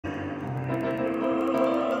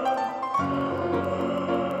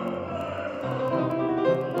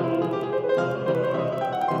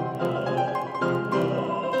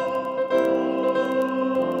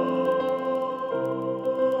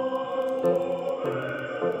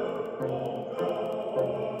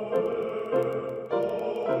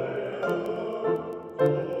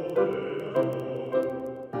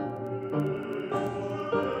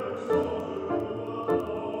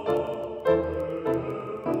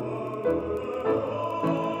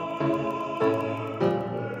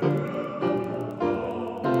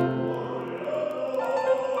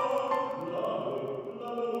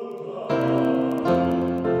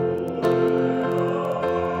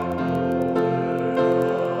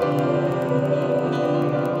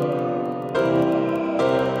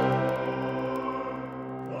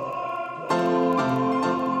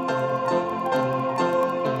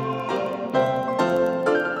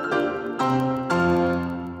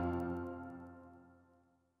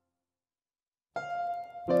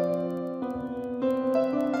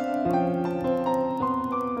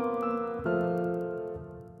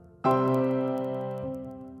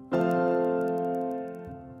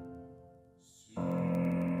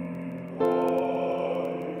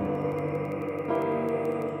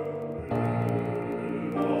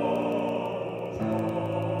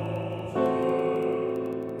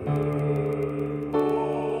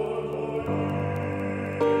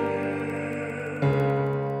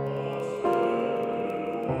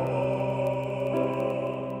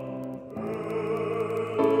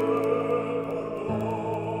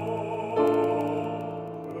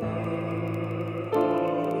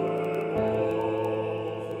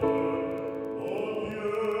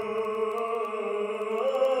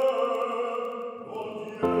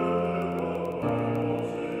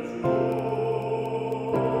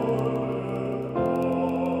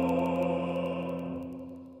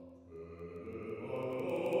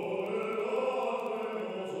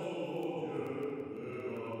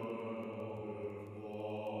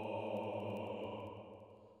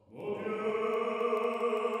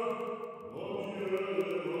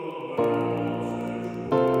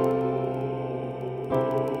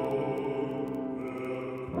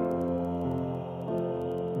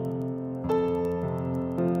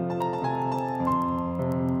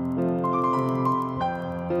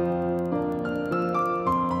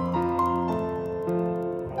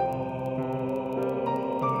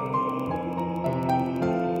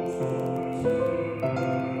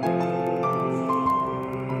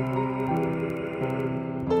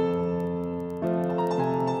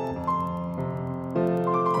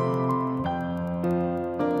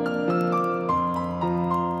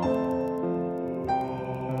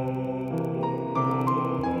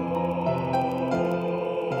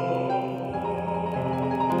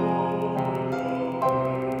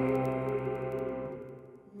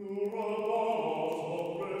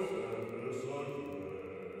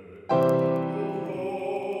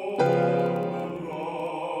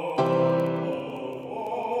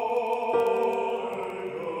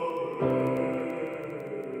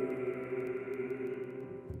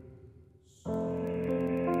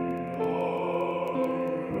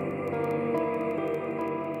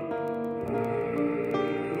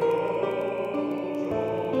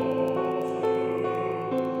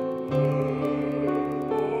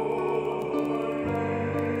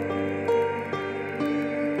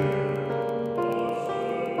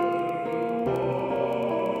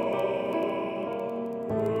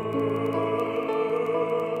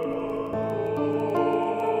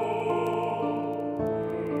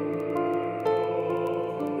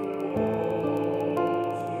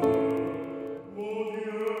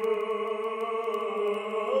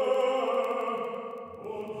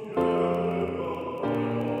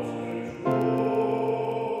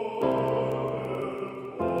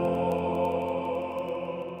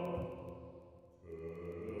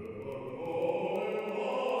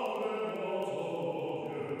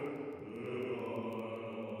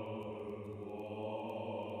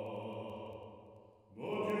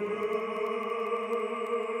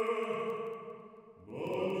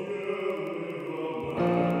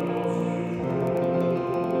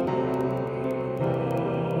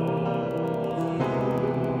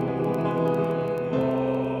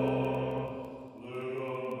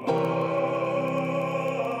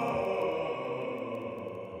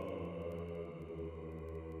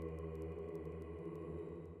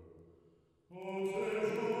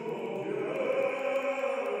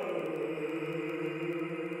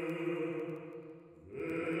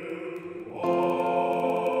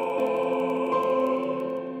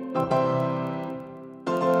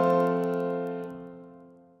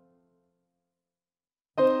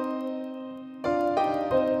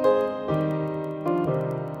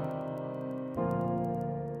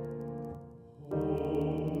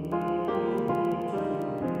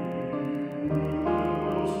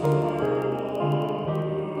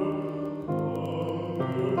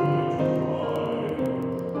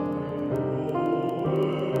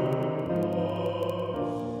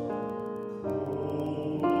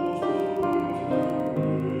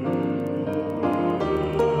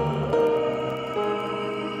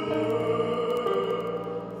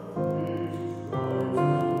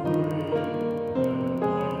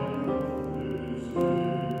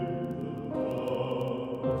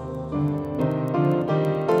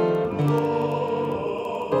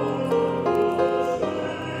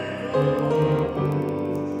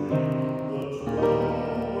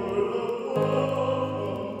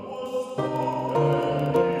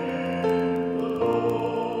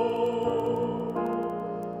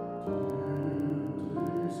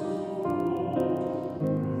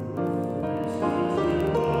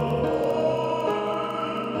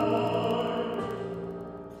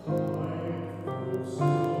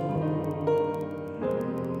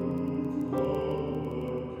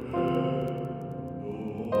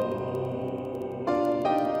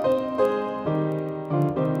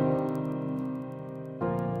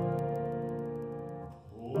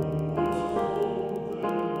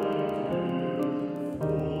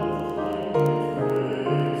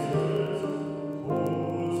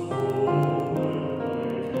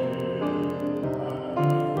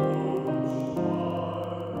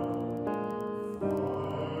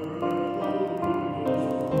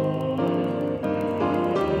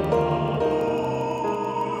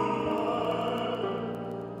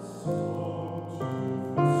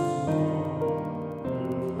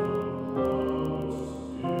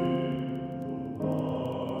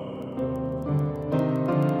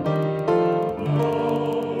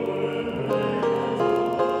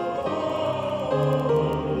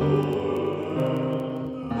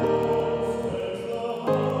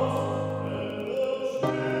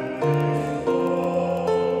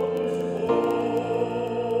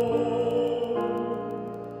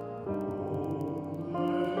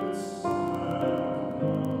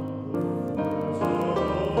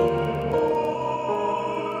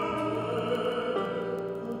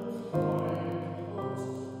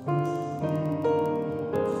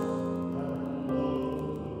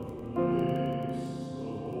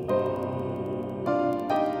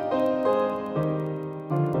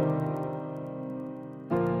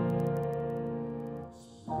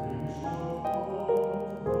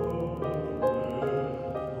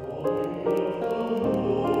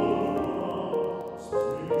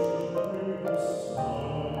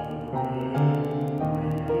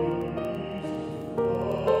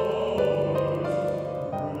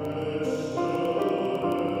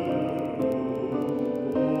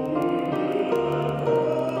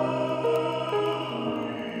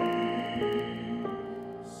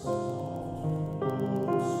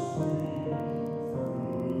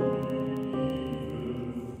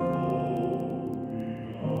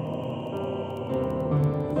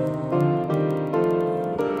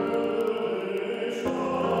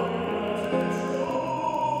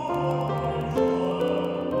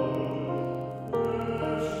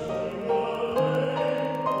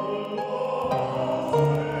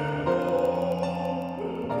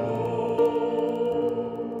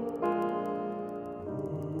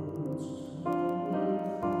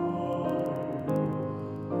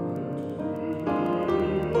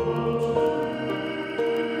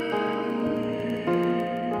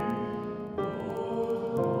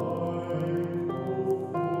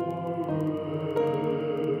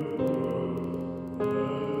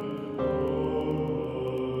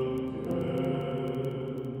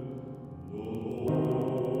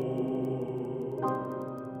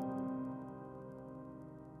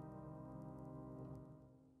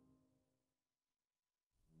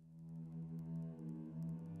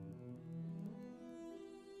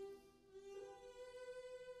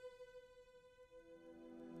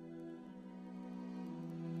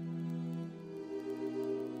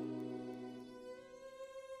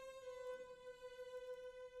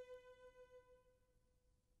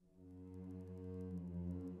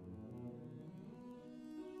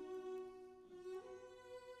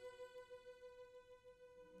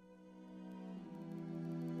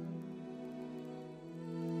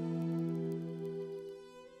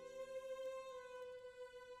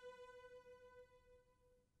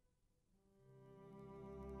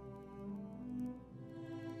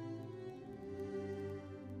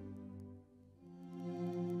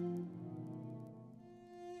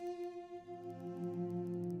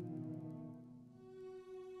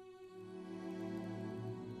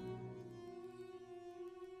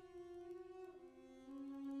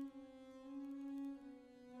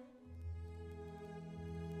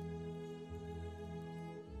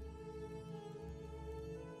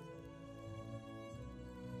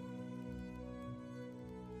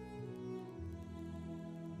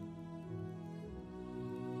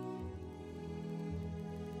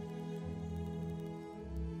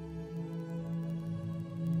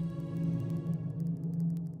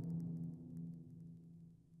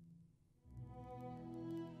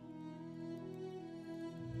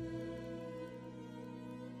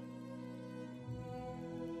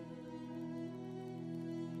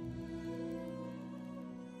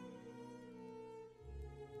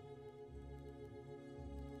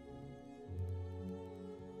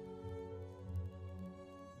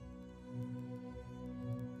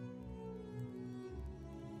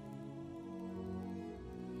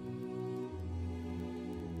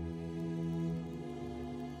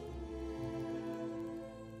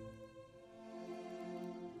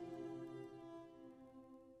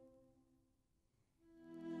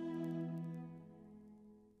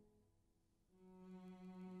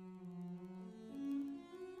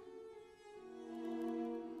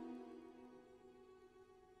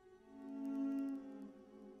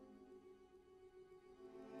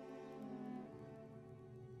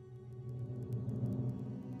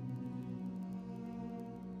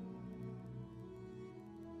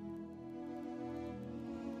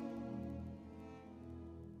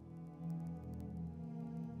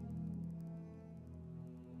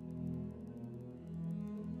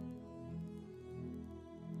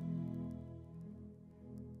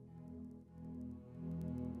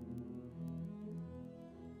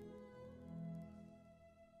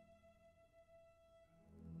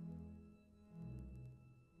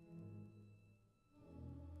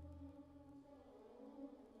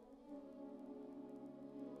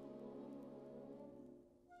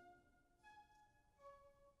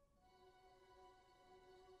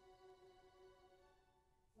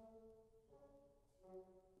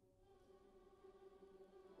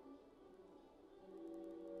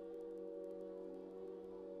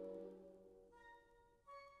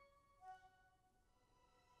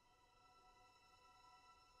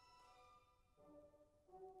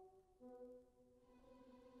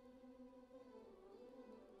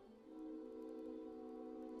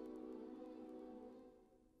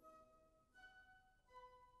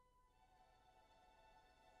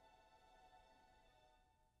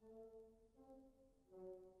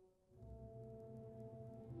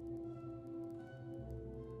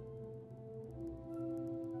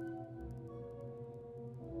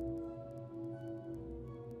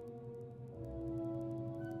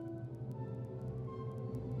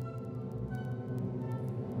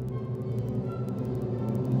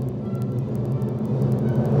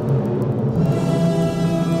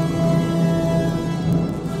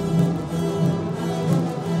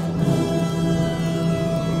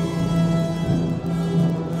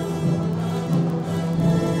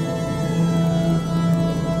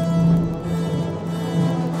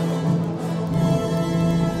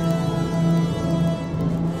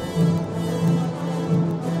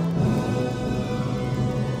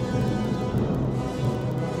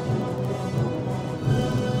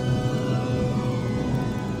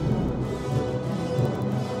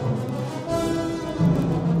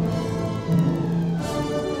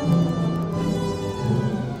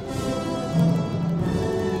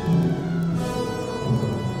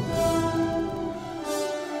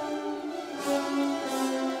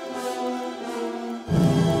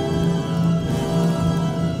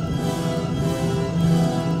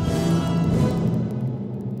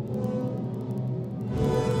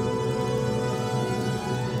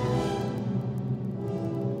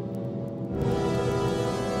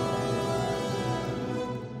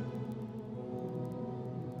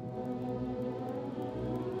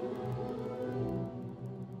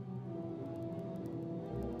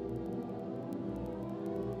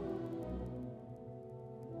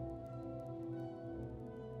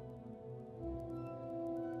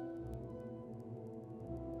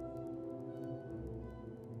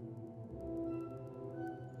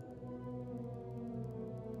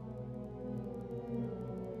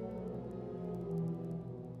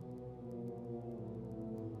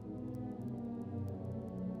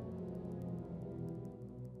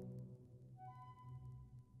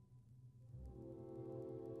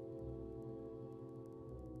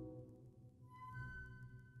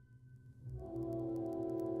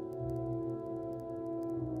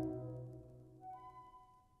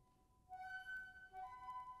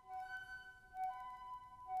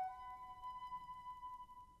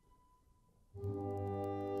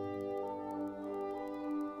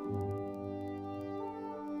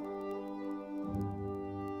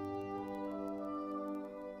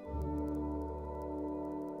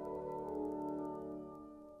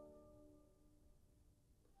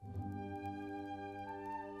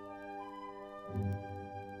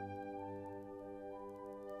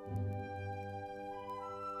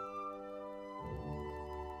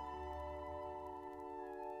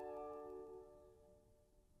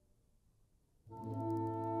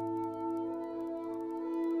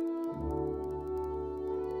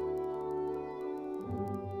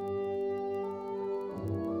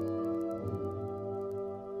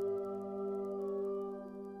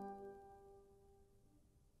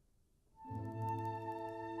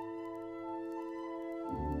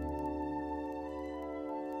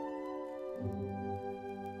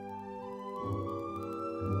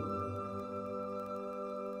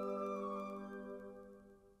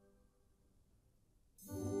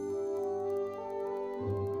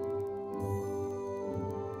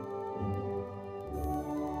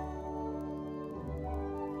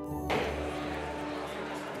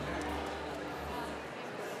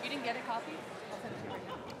you get a copy? I'll send it to you right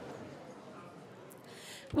now.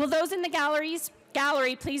 Will those in the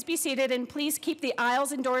gallery please be seated, and please keep the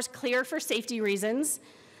aisles and doors clear for safety reasons.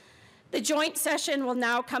 The joint session will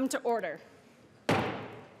now come to order.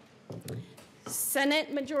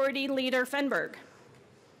 Senate Majority Leader Fenberg.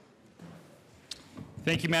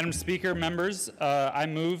 Thank you, Madam Speaker. Members, I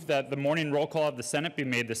move that the morning roll call of the Senate be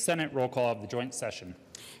made the Senate roll call of the joint session.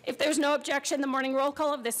 If there's no objection, the morning roll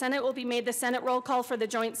call of the Senate will be made the Senate roll call for the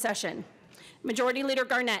joint session. Majority Leader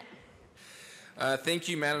Garnett. Thank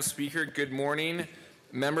you, Madam Speaker. Good morning.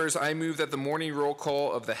 Members, I move that the morning roll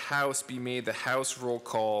call of the House be made the House roll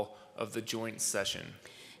call of the joint session.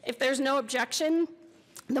 If there's no objection,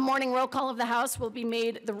 the morning roll call of the House will be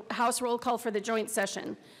made the House roll call for the joint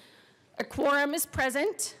session. A quorum is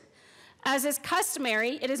present. As is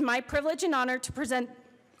customary, it is my privilege and honor to present.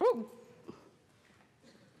 Oh,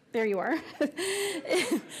 there you are.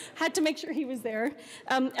 Had to make sure he was there.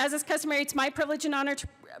 As is customary, it's my privilege and honor to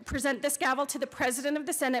present this gavel to the President of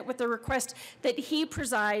the Senate with the request that he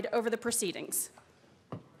preside over the proceedings.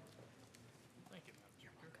 Thank you, Madam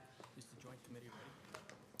Speaker. Is the Joint Committee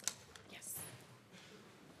ready? Yes.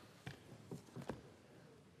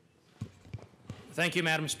 Thank you,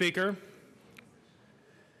 Madam Speaker.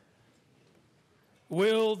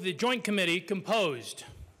 Will the Joint Committee, composed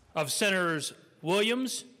of Senators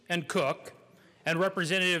Williams and Cook and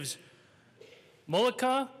Representatives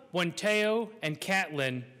Mullica, Buentello, and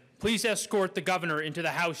Catlin, please escort the Governor into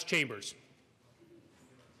the House chambers.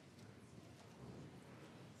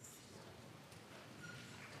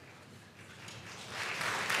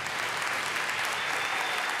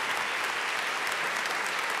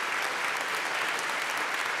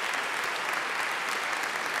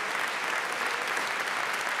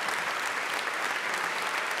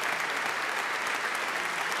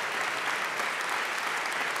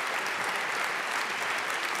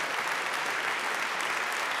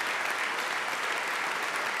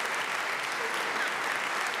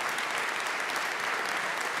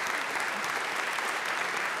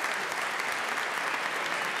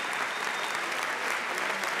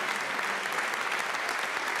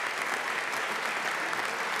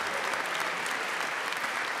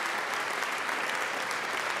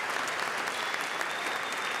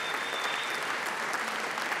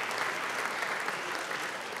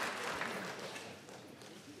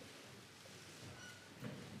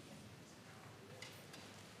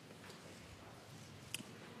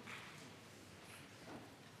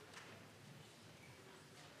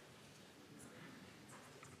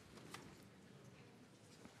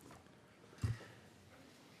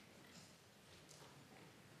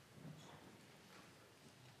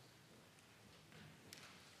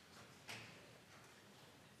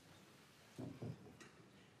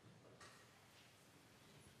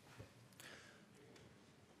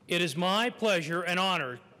 It is my pleasure and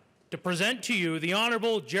honor to present to you the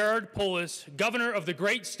Honorable Jared Polis, Governor of the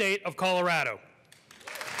great state of Colorado.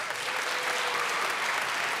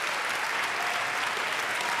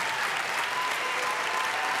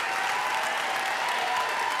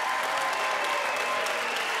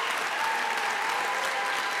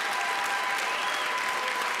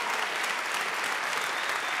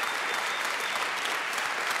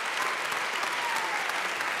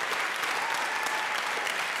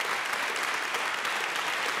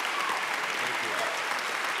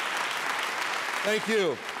 Thank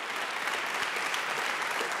you.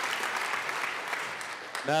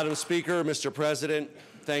 Madam Speaker, Mr. President,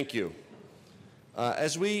 thank you.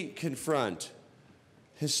 As we confront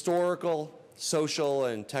historical, social,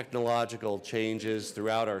 and technological changes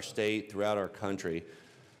throughout our state, throughout our country,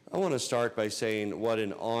 I want to start by saying what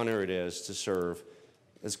an honor it is to serve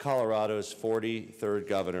as Colorado's 43rd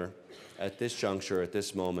governor at this juncture, at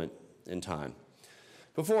this moment in time.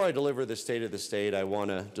 Before I deliver the State of the State, I want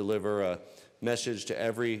to deliver a message to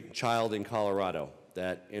every child in Colorado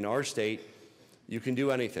that in our state, you can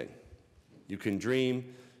do anything. You can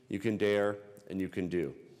dream, you can dare, and you can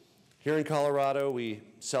do. Here in Colorado, we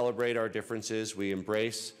celebrate our differences, we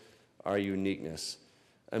embrace our uniqueness,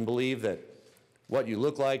 and believe that what you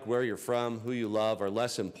look like, where you're from, who you love are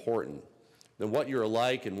less important than what you're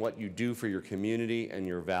like and what you do for your community and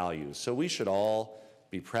your values. So we should all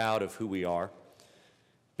be proud of who we are,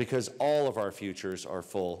 because all of our futures are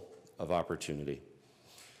full of opportunity.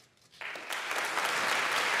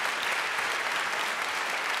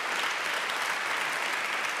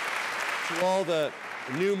 To all the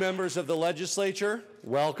new members of the legislature,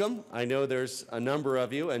 welcome. I know there's a number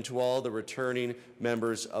of you, and to all the returning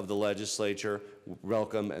members of the legislature,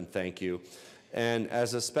 welcome and thank you. And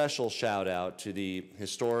as a special shout out to the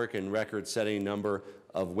historic and record-setting number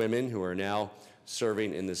of women who are now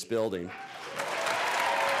serving in this building.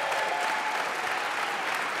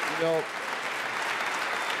 You know,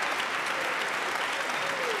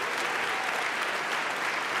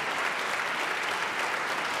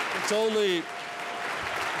 it's only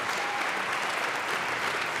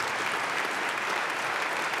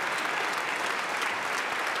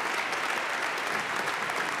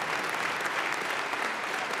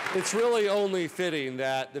It's really only fitting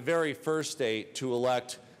that the very first state to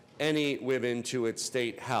elect any women to its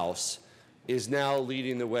state house is now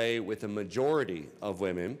leading the way with a majority of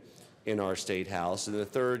women in our state house and the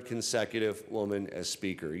third consecutive woman as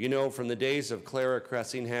speaker. You know, from the days of Clara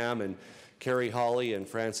Cressingham and Carrie Hawley and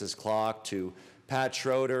Frances Clock to Pat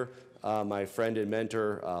Schroeder, my friend and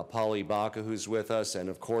mentor, Polly Baca, who's with us, and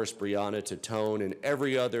of course, Breonna Tattone, and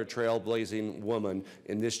every other trailblazing woman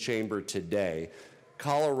in this chamber today,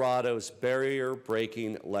 Colorado's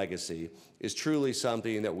barrier-breaking legacy is truly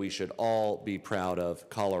something that we should all be proud of.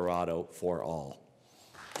 Colorado for all.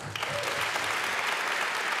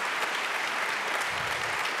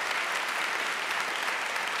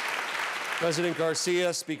 President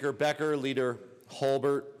Garcia, Speaker Becker, Leader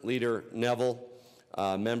Holbert, Leader Neville,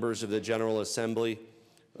 members of the General Assembly,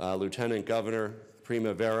 Lieutenant Governor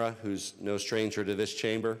Primavera, who's no stranger to this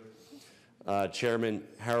chamber, Chairman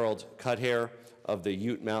Harold Cuthair of the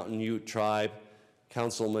Ute Mountain Ute Tribe,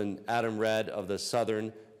 Councilman Adam Redd of the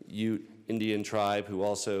Southern Ute Indian Tribe, who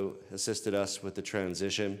also assisted us with the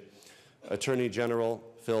transition, Attorney General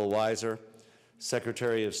Phil Weiser,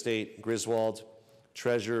 Secretary of State Griswold,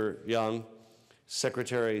 Treasurer Young,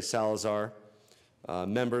 Secretary Salazar,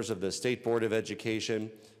 members of the State Board of Education,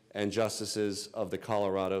 and justices of the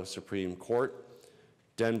Colorado Supreme Court,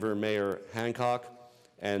 Denver Mayor Hancock,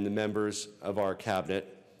 and the members of our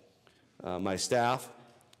cabinet, my staff,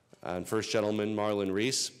 and First Gentleman Marlon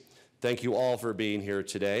Reese. Thank you all for being here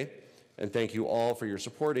today, and thank you all for your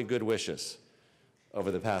support and good wishes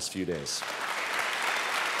over the past few days.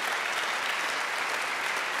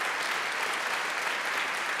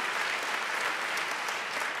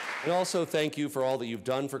 And also thank you for all that you've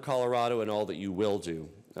done for Colorado and all that you will do,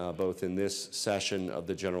 both in this session of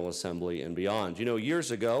the General Assembly and beyond. You know,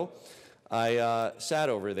 years ago, I sat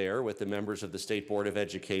over there with the members of the State Board of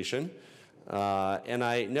Education, and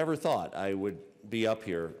I never thought I would be up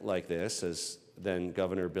here like this as then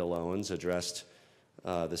Governor Bill Owens addressed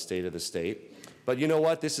the state of the state. But you know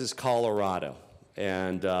what? This is Colorado,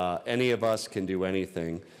 and any of us can do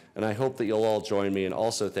anything. And I hope that you'll all join me in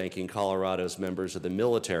also thanking Colorado's members of the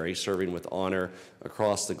military serving with honor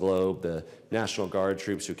across the globe, the National Guard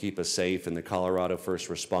troops who keep us safe, and the Colorado first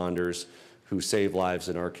responders who save lives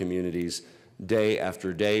in our communities day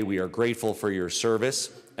after day. We are grateful for your service,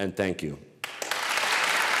 and thank you.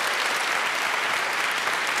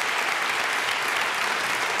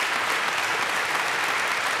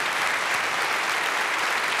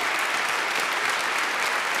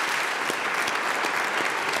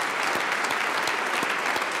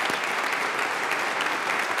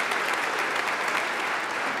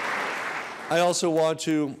 I also want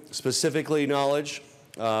to specifically acknowledge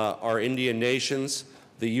our Indian nations,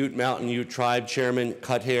 the Ute Mountain Ute Tribe Chairman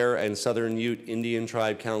Cuthair and Southern Ute Indian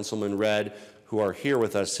Tribe Councilman Redd, who are here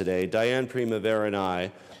with us today. Diane Primavera and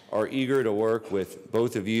I are eager to work with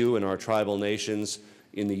both of you and our tribal nations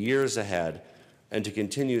in the years ahead and to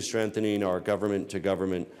continue strengthening our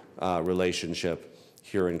government-to-government relationship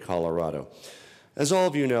here in Colorado. As all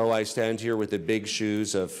of you know, I stand here with the big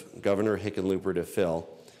shoes of Governor Hickenlooper to fill.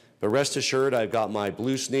 But rest assured, I've got my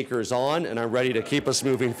blue sneakers on, and I'm ready to keep us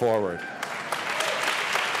moving forward.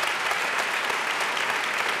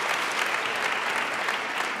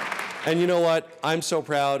 And you know what? I'm so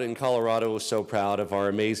proud, and Colorado is so proud of our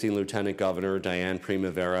amazing Lieutenant Governor, Diane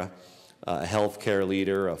Primavera, a healthcare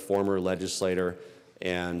leader, a former legislator,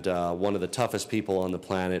 and one of the toughest people on the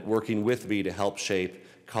planet, working with me to help shape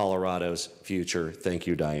Colorado's future. Thank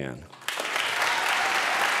you, Diane.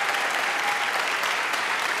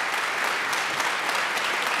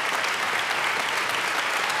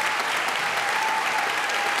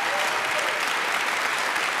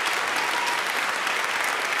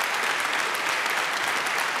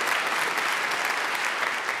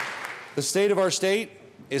 The state of our state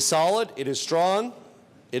is solid, it is strong,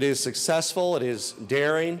 it is successful, it is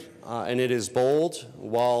daring, and it is bold.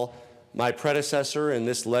 While my predecessor in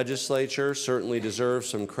this legislature certainly deserves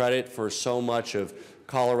some credit for so much of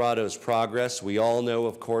Colorado's progress, we all know,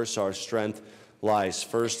 of course, our strength lies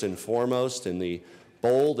first and foremost in the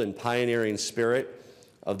bold and pioneering spirit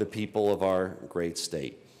of the people of our great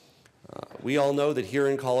state. We all know that here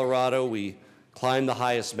in Colorado, we climb the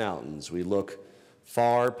highest mountains. We look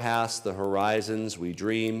far past the horizons we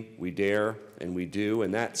dream, we dare, and we do,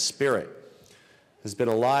 and that spirit has been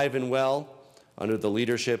alive and well under the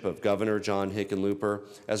leadership of Governor John Hickenlooper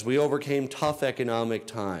as we overcame tough economic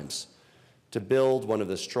times to build one of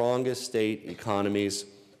the strongest state economies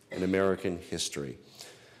in American history.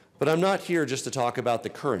 But I'm not here just to talk about the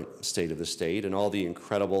current state of the state and all the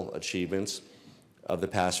incredible achievements of the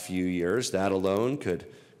past few years. That alone could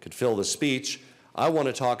fill the speech. I want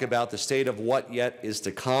to talk about the state of what yet is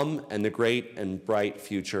to come and the great and bright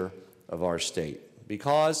future of our state.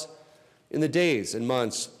 Because in the days and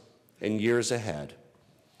months and years ahead,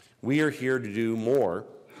 we are here to do more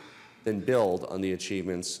than build on the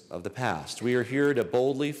achievements of the past. We are here to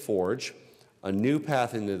boldly forge a new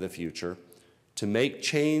path into the future, to make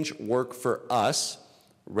change work for us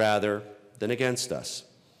rather than against us.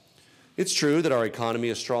 It's true that our economy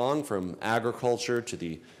is strong, from agriculture to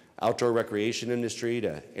the outdoor recreation industry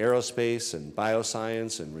to aerospace and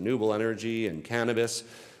bioscience and renewable energy and cannabis.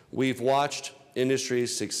 We've watched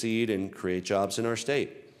industries succeed and create jobs in our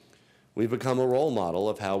state. We've become a role model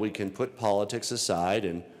of how we can put politics aside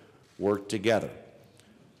and work together.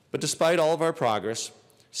 But despite all of our progress,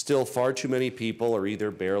 still far too many people are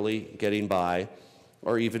either barely getting by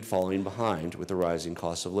or even falling behind with the rising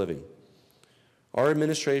cost of living. Our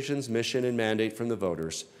administration's mission and mandate from the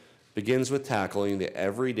voters begins with tackling the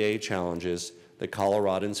everyday challenges that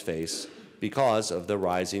Coloradans face because of the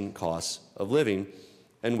rising costs of living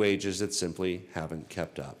and wages that simply haven't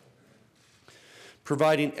kept up.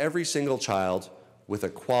 Providing every single child with a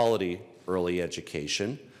quality early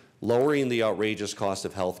education, lowering the outrageous cost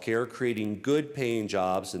of health care, creating good-paying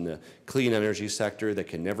jobs in the clean energy sector that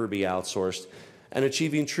can never be outsourced, and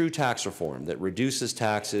achieving true tax reform that reduces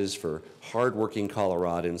taxes for hardworking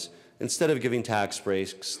Coloradans instead of giving tax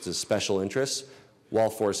breaks to special interests while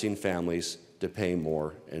forcing families to pay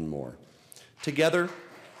more and more. Together,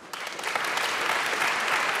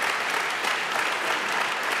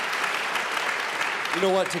 you know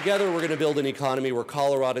what? Together, we're going to build an economy where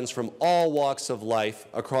Coloradans from all walks of life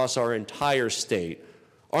across our entire state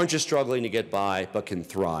aren't just struggling to get by, but can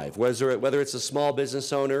thrive. Whether it's a small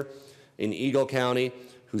business owner in Eagle County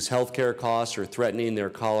whose health care costs are threatening their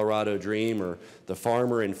Colorado dream, or the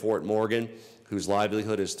farmer in Fort Morgan whose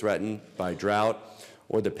livelihood is threatened by drought,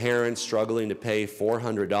 or the parents struggling to pay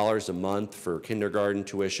 $400 a month for kindergarten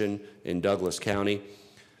tuition in Douglas County.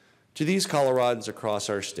 To these Coloradans across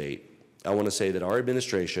our state, I want to say that our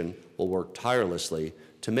administration will work tirelessly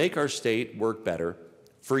to make our state work better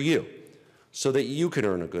for you, so that you can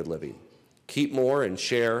earn a good living, keep more, and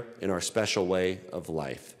share in our special way of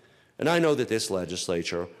life. And I know that this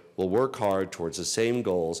legislature will work hard towards the same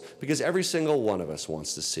goals, because every single one of us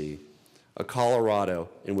wants to see a Colorado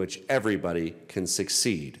in which everybody can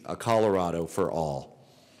succeed, a Colorado for all.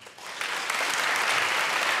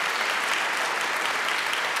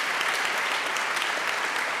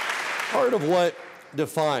 Part of what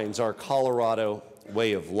defines our Colorado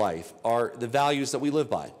way of life are the values that we live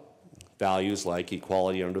by. Values like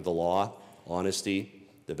equality under the law, honesty,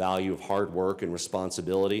 the value of hard work and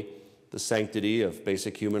responsibility, the sanctity of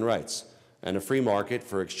basic human rights, and a free market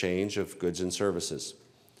for exchange of goods and services.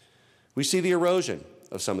 We see the erosion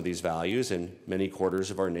of some of these values in many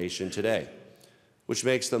quarters of our nation today, which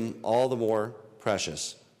makes them all the more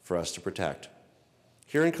precious for us to protect.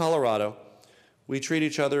 Here in Colorado, we treat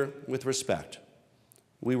each other with respect.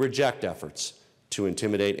 We reject efforts to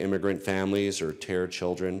intimidate immigrant families or tear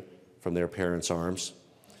children from their parents' arms.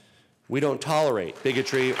 We don't tolerate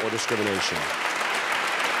bigotry or discrimination.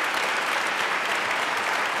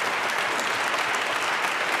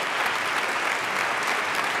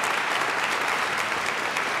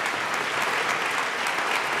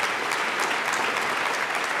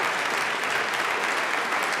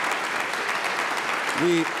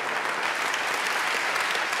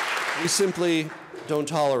 We simply don't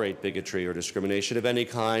tolerate bigotry or discrimination of any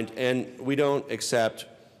kind, and we don't accept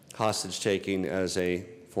hostage-taking as a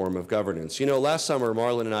form of governance. You know, last summer,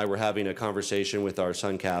 Marlon and I were having a conversation with our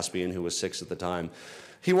son, Caspian, who was 6 at the time.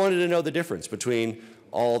 He wanted to know the difference between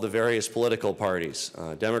all the various political parties,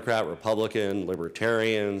 Democrat, Republican,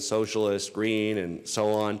 Libertarian, Socialist, Green, and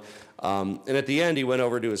so on. And at the end, he went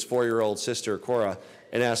over to his 4-year-old sister, Cora,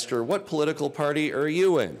 and asked her, "What political party are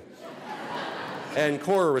you in?" And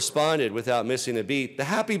Cora responded without missing a beat, "The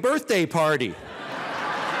Happy Birthday Party."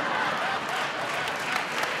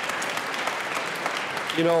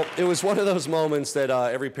 You know, it was one of those moments that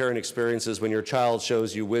every parent experiences when your child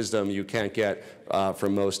shows you wisdom you can't get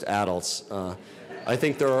from most adults. I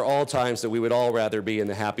think there are all times that we would all rather be in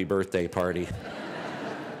the Happy Birthday Party.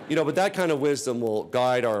 But that kind of wisdom will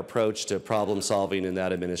guide our approach to problem solving in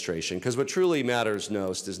that administration, because what truly matters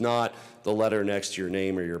most is not the letter next to your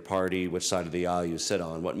name or your party, which side of the aisle you sit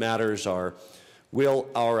on. What matters are, will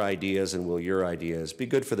our ideas and will your ideas be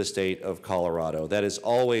good for the state of Colorado? That is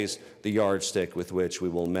always the yardstick with which we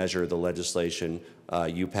will measure the legislation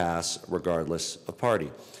you pass, regardless of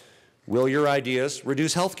party. Will your ideas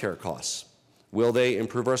reduce health care costs? Will they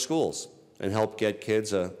improve our schools and help get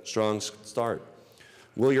kids a strong start?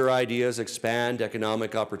 Will your ideas expand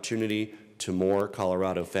economic opportunity to more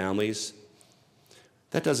Colorado families?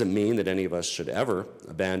 That doesn't mean that any of us should ever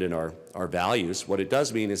abandon our values. What it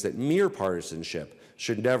does mean is that mere partisanship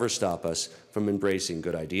should never stop us from embracing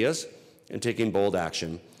good ideas and taking bold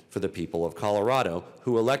action for the people of Colorado,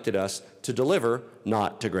 who elected us to deliver,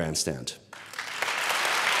 not to grandstand.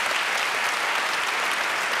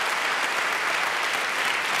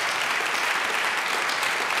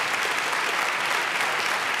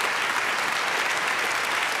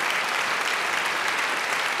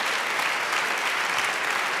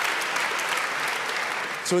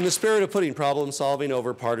 So in the spirit of putting problem solving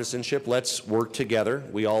over partisanship, let's work together.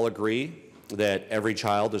 We all agree that every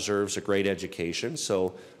child deserves a great education,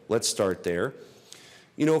 so let's start there.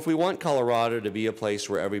 If we want Colorado to be a place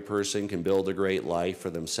where every person can build a great life for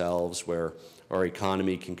themselves, where our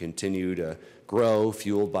economy can continue to grow,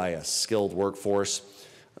 fueled by a skilled workforce,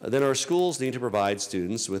 then our schools need to provide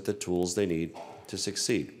students with the tools they need to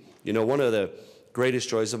succeed. One of the greatest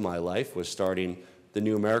joys of my life was starting the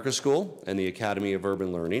New America School and the Academy of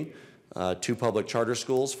Urban Learning, two public charter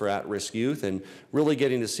schools for at-risk youth, and really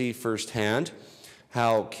getting to see firsthand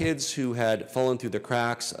how kids who had fallen through the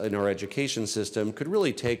cracks in our education system could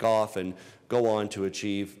really take off and go on to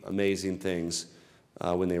achieve amazing things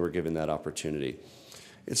when they were given that opportunity.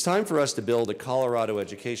 It's time for us to build a Colorado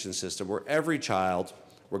education system where every child,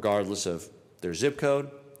 regardless of their zip code,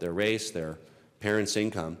 their race, their parents'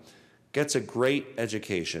 income, gets a great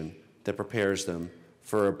education that prepares them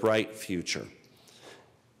for a bright future.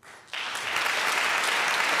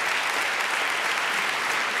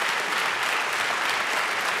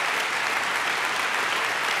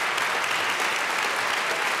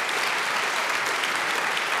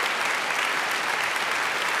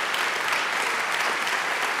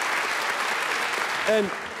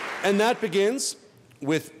 And that begins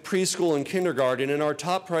with preschool and kindergarten, and our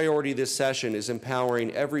top priority this session is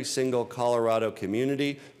empowering every single Colorado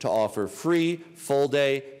community to offer free,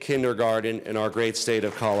 full-day kindergarten in our great state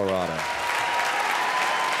of Colorado.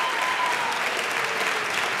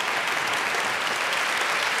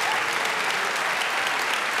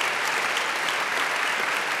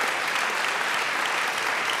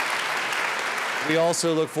 We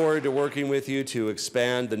also look forward to working with you to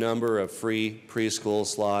expand the number of free preschool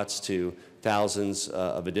slots to thousands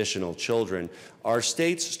of additional children. Our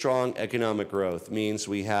state's strong economic growth means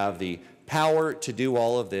we have the power to do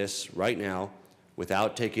all of this right now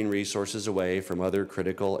without taking resources away from other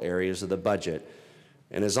critical areas of the budget.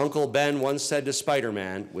 And as Uncle Ben once said to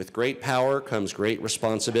Spider-Man, with great power comes great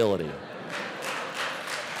responsibility.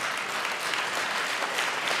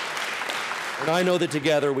 And I know that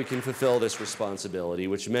together we can fulfill this responsibility,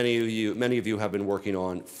 which many of you have been working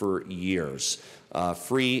on for years.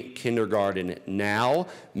 Free kindergarten now,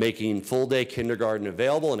 making full-day kindergarten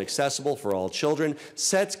available and accessible for all children,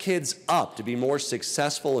 sets kids up to be more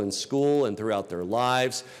successful in school and throughout their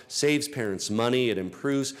lives, saves parents money, it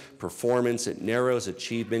improves performance, it narrows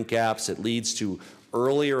achievement gaps, it leads to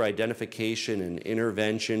earlier identification and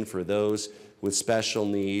intervention for those with special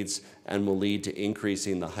needs, and will lead to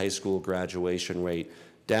increasing the high school graduation rate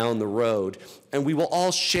down the road. And we will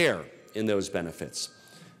all share in those benefits.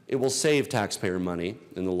 It will save taxpayer money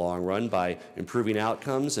in the long run by improving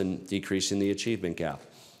outcomes and decreasing the achievement gap.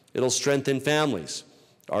 It'll strengthen families,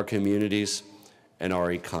 our communities, and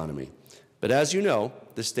our economy. But as you know,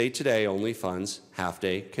 the state today only funds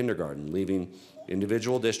half-day kindergarten, leaving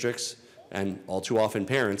individual districts and all too often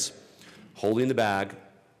parents holding the bag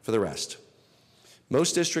for the rest.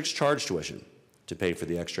 Most districts charge tuition to pay for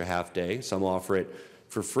the extra half day. Some offer it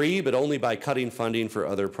for free, but only by cutting funding for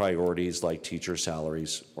other priorities like teacher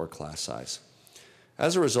salaries or class size.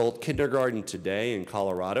 As a result, kindergarten today in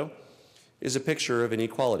Colorado is a picture of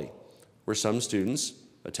inequality, where some students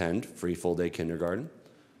attend free full-day kindergarten,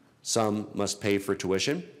 some must pay for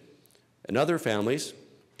tuition, and other families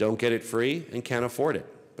don't get it free and can't afford it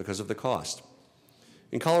because of the cost.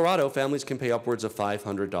 In Colorado, families can pay upwards of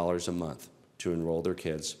 $500 a month to enroll their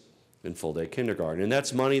kids in full-day kindergarten. And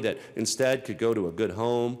that's money that instead could go to a good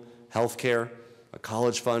home, health care, a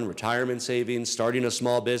college fund, retirement savings, starting a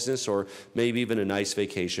small business, or maybe even a nice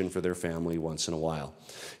vacation for their family once in a while.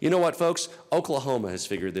 You know what, folks? Oklahoma has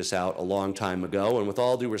figured this out a long time ago, and with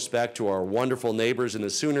all due respect to our wonderful neighbors in the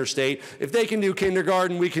Sooner State, if they can do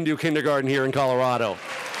kindergarten, we can do kindergarten here in Colorado.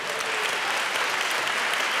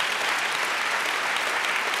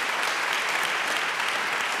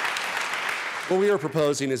 What we are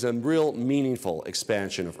proposing is a real meaningful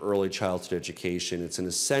expansion of early childhood education. It's an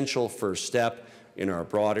essential first step in our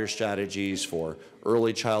broader strategies for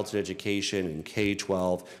early childhood education and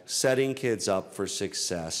K-12, setting kids up for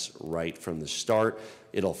success right from the start.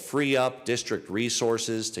 It'll free up district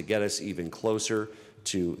resources to get us even closer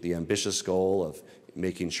to the ambitious goal of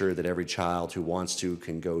making sure that every child who wants to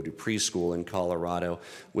can go to preschool in Colorado,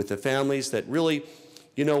 with the families that really,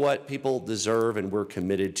 you know what, people deserve, and we're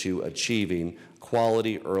committed to achieving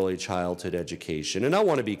quality early childhood education. And I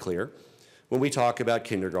want to be clear, when we talk about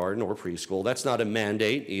kindergarten or preschool, that's not a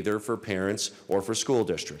mandate either for parents or for school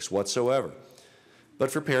districts whatsoever.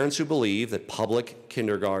 But for parents who believe that public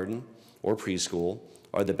kindergarten or preschool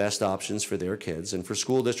are the best options for their kids, and for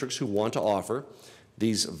school districts who want to offer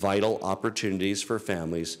these vital opportunities for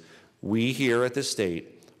families, we here at the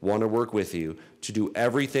state want to work with you to do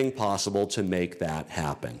everything possible to make that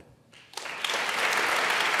happen.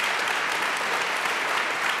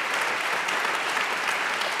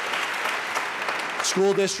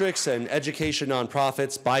 School districts and education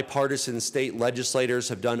nonprofits, bipartisan state legislators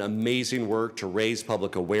have done amazing work to raise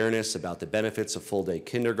public awareness about the benefits of full-day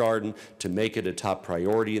kindergarten, to make it a top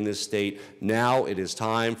priority in this state. Now it is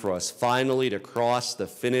time for us finally to cross the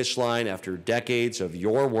finish line after decades of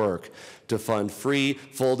your work to fund free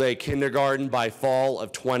full-day kindergarten by fall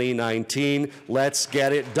of 2019. Let's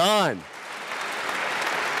get it done.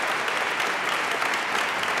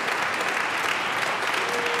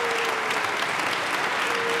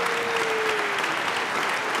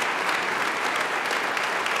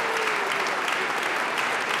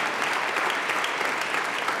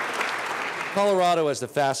 Colorado has the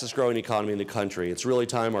fastest growing economy in the country. It's really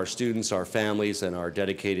time our students, our families, and our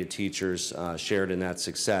dedicated teachers shared in that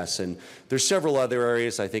success. And there's several other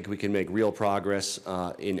areas I think we can make real progress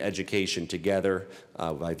in education together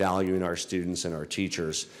by valuing our students and our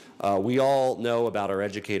teachers. We all know about our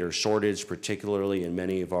educator shortage, particularly in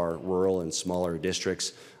many of our rural and smaller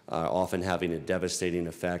districts, often having a devastating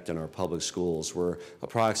effect on our public schools. We're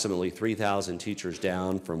approximately 3,000 teachers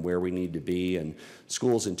down from where we need to be, and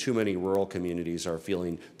schools in too many rural communities are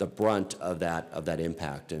feeling the brunt of that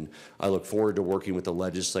impact. And I look forward to working with the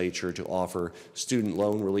legislature to offer student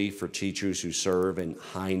loan relief for teachers who serve in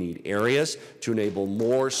high-need areas to enable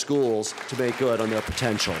more schools to make good on their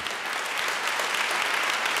potential.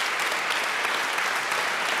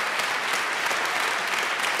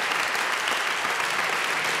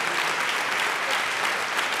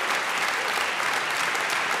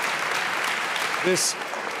 This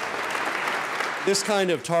kind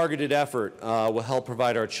of targeted effort will help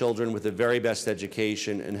provide our children with the very best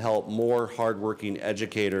education and help more hardworking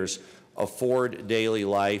educators afford daily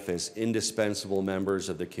life as indispensable members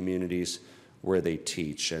of the communities where they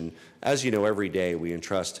teach. And as you know, every day we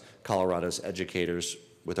entrust Colorado's educators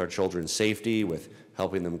with our children's safety, with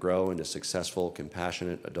helping them grow into successful,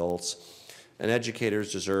 compassionate adults. And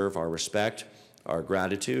educators deserve our respect, our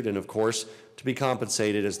gratitude, and of course, to be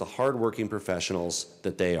compensated as the hardworking professionals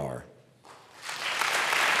that they are.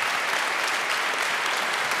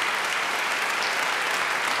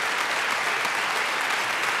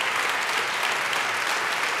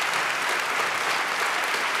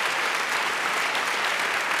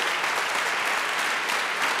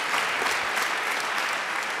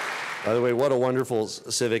 By the way, what a wonderful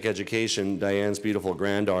civic education Diane's beautiful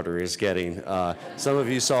granddaughter is getting. Some of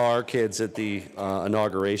you saw our kids at the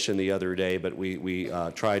inauguration the other day, but we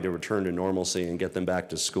tried to return to normalcy and get them back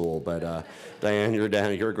to school. But Diane,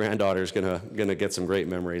 your granddaughter is gonna get some great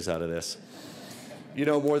memories out of this. You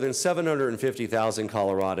know, more than 750,000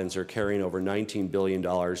 Coloradans are carrying over $19 billion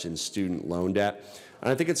in student loan debt.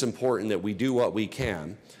 And I think it's important that we do what we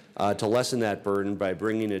can to lessen that burden by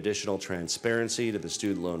bringing additional transparency to the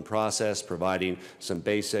student loan process, providing some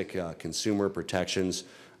basic consumer protections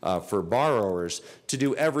for borrowers, to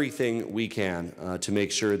do everything we can to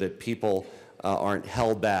make sure that people aren't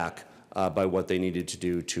held back by what they needed to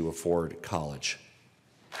do to afford college.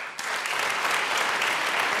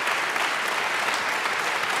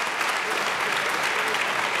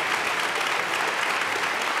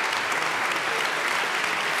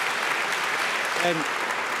 And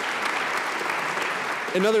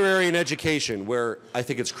another area in education where I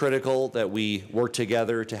think it's critical that we work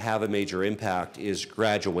together to have a major impact is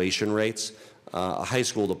graduation rates. a high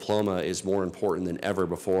school diploma is more important than ever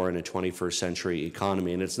before in a 21st century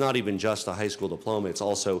economy. And it's not even just a high school diploma, it's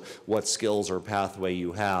also what skills or pathway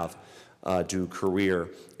you have to career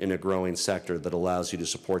in a growing sector that allows you to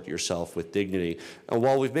support yourself with dignity. And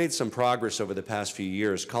while we've made some progress over the past few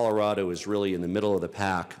years, Colorado is really in the middle of the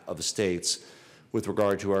pack of states with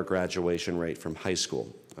regard to our graduation rate from high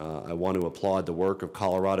school. I want to applaud the work of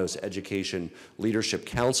Colorado's Education Leadership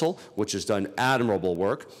Council, which has done admirable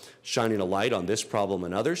work, shining a light on this problem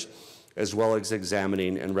and others, as well as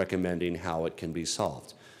examining and recommending how it can be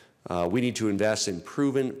solved. We need to invest in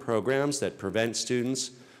proven programs that prevent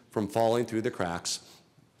students from falling through the cracks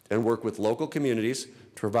and work with local communities to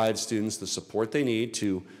provide students the support they need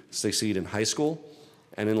to succeed in high school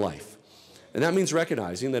and in life. And that means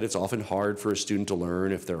recognizing that it's often hard for a student to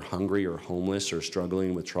learn if they're hungry or homeless or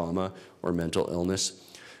struggling with trauma or mental illness.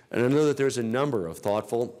 And I know that there's a number of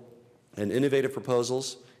thoughtful and innovative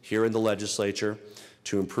proposals here in the legislature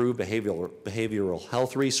to improve behavioral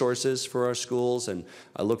health resources for our schools, and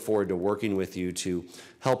I look forward to working with you to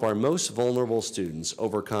help our most vulnerable students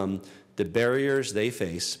overcome the barriers they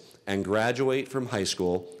face and graduate from high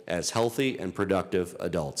school as healthy and productive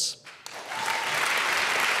adults.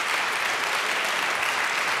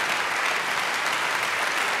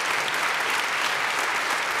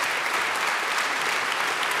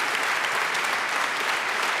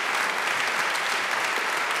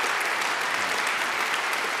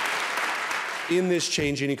 In this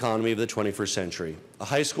changing economy of the 21st century, a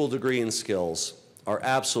high school degree and skills are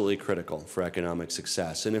absolutely critical for economic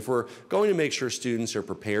success. And if we're going to make sure students are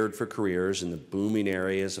prepared for careers in the booming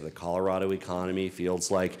areas of the Colorado economy, fields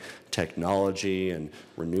like technology and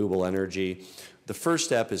renewable energy, the first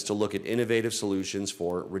step is to look at innovative solutions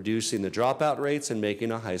for reducing the dropout rates and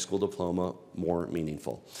making a high school diploma more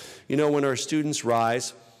meaningful. You know, when our students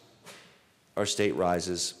rise, our state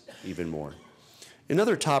rises even more.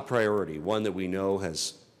 Another top priority, one that we know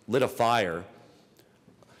has lit a fire,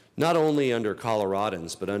 not only under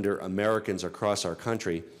Coloradans, but under Americans across our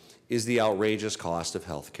country, is the outrageous cost of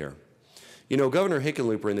health care. You know, Governor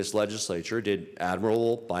Hickenlooper in this legislature did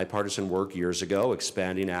admirable bipartisan work years ago,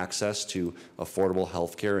 expanding access to affordable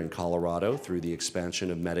health care in Colorado through the expansion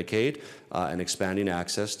of Medicaid and expanding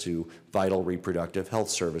access to vital reproductive health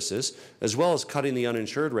services, as well as cutting the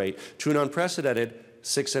uninsured rate to an unprecedented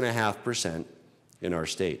 6.5% in our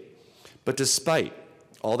state. But despite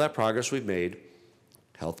all that progress we've made,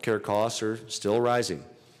 healthcare costs are still rising.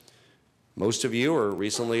 Most of you are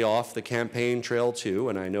recently off the campaign trail too,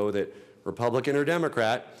 and I know that Republican or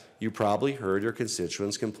Democrat, you probably heard your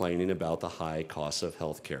constituents complaining about the high costs of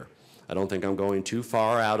healthcare. I don't think I'm going too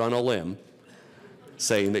far out on a limb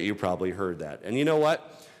saying that you probably heard that. And you know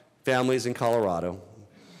what? Families in Colorado,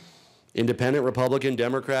 independent, Republican,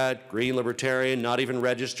 Democrat, Green, Libertarian, not even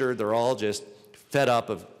registered, they're all just fed up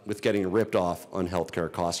with getting ripped off on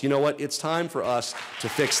healthcare costs. You know what? It's time for us to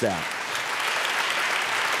fix that.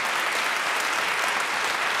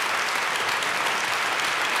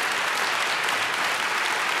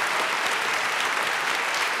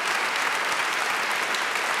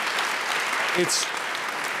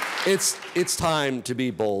 It's time to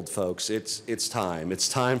be bold, folks. It's time. It's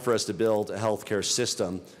time for us to build a healthcare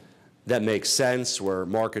system that makes sense, where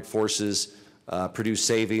market forces produce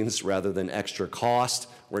savings rather than extra cost,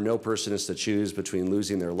 where no person is to choose between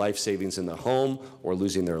losing their life savings in the home or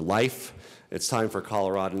losing their life. It's time for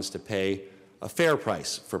Coloradans to pay a fair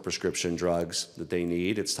price for prescription drugs that they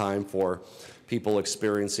need. It's time for people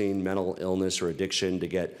experiencing mental illness or addiction to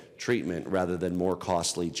get treatment rather than more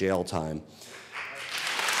costly jail time.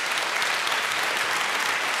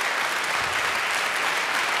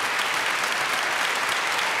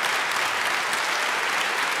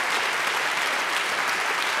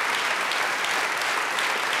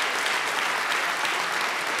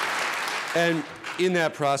 And in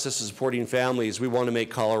that process of supporting families, we want to make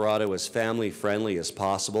Colorado as family-friendly as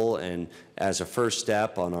possible. And as a first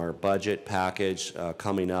step on our budget package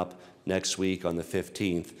coming up next week on the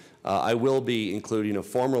 15th, I will be including a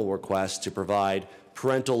formal request to provide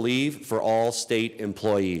parental leave for all state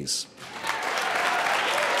employees.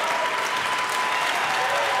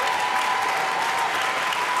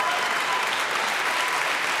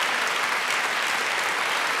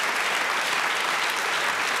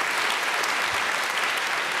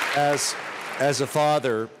 As a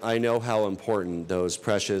father, I know how important those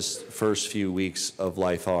precious first few weeks of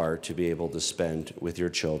life are to be able to spend with your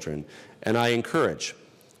children. And I encourage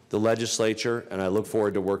the legislature, and I look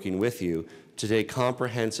forward to working with you, to take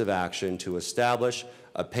comprehensive action to establish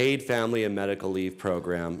a paid family and medical leave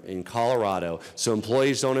program in Colorado so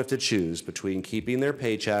employees don't have to choose between keeping their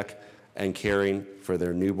paycheck and caring for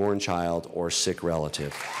their newborn child or sick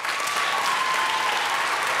relative.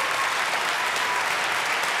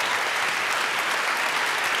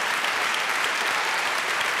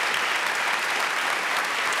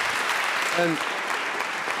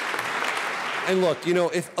 And look, you know,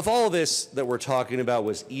 if all of this that we're talking about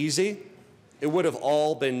was easy, it would have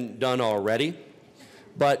all been done already.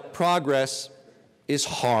 But progress is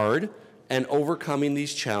hard, and overcoming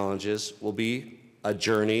these challenges will be a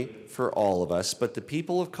journey for all of us. But the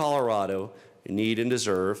people of Colorado need and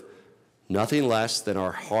deserve nothing less than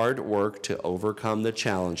our hard work to overcome the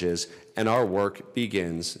challenges, and our work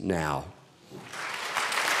begins now.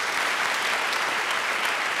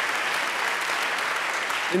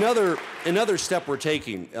 Another step we're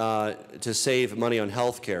taking to save money on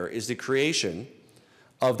health care is the creation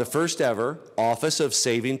of the first ever Office of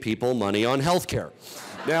Saving People Money on Health Care.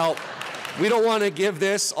 Now, we don't want to give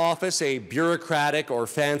this office a bureaucratic or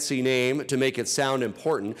fancy name to make it sound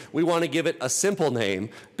important. We want to give it a simple name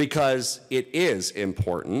because it is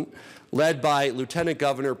important. Led by Lieutenant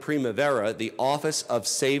Governor Primavera, the Office of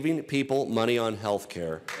Saving People Money on Health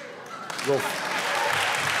Care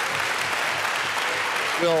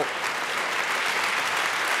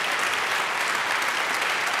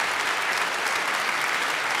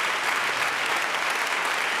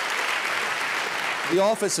The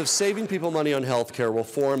Office of Saving People Money on Healthcare will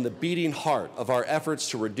form the beating heart of our efforts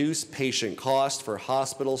to reduce patient costs for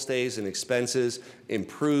hospital stays and expenses,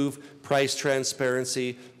 improve price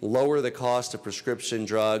transparency, lower the cost of prescription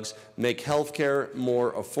drugs, make healthcare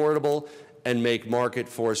more affordable, and make market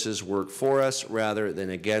forces work for us rather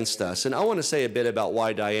than against us. And I want to say a bit about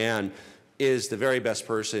why Diane is the very best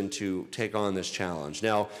person to take on this challenge.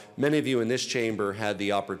 Now, many of you in this chamber had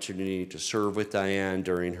the opportunity to serve with Diane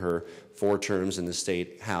during her 4 terms in the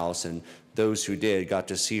State House, and those who did got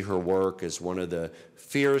to see her work as one of the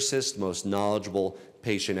fiercest, most knowledgeable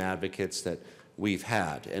patient advocates that we've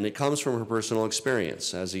had. And it comes from her personal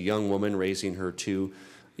experience as a young woman raising her 2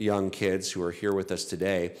 young kids who are here with us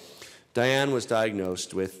today. Diane was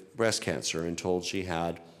diagnosed with breast cancer and told she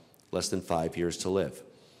had less than 5 years to live.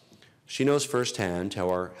 She knows firsthand how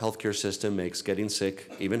our healthcare system makes getting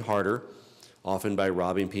sick even harder, often by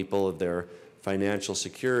robbing people of their financial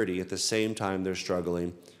security at the same time they're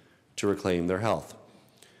struggling to reclaim their health.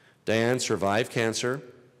 Diane survived cancer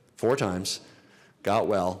 4 times, got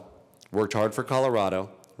well, worked hard for Colorado,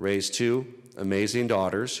 raised 2 amazing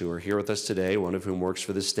daughters who are here with us today, one of whom works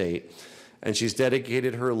for the state, and she's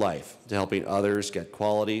dedicated her life to helping others get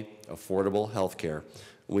quality, affordable health care.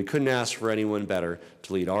 We couldn't ask for anyone better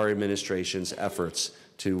to lead our administration's efforts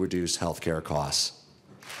to reduce health care costs.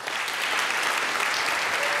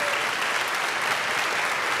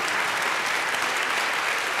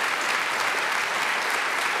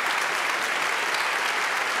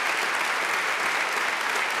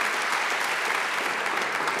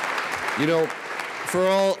 You know,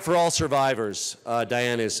 for all survivors,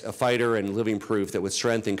 Diane is a fighter and living proof that with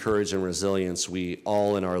strength and courage and resilience, we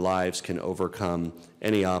all in our lives can overcome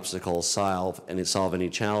any obstacle, solve any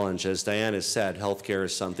challenge. As Diane has said, healthcare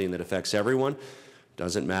is something that affects everyone.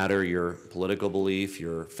 Doesn't matter your political belief,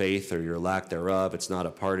 your faith, or your lack thereof. It's not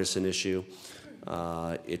a partisan issue.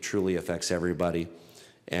 It truly affects everybody.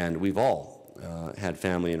 And we've all had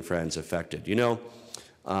family and friends affected. You know,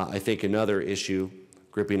 I think another issue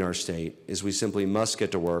gripping our state is we simply must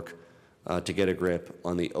get to work to get a grip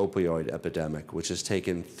on the opioid epidemic, which has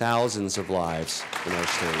taken thousands of lives in our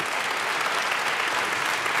state.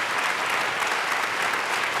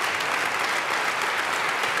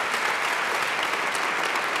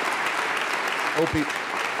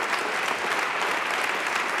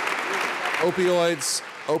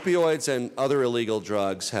 Opioids and other illegal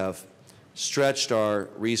drugs have stretched our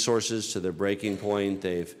resources to their breaking point.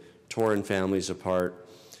 They've torn families apart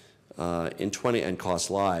and cost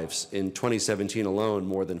lives. In 2017 alone,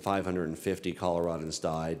 more than 550 Coloradans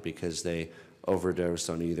died because they overdosed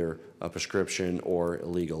on either a prescription or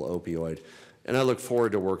illegal opioid. And I look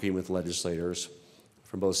forward to working with legislators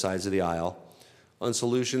from both sides of the aisle on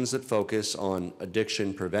solutions that focus on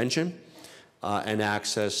addiction prevention and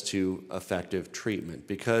access to effective treatment,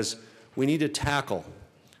 because we need to tackle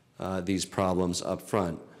these problems up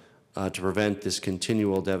front to prevent this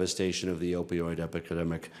continual devastation of the opioid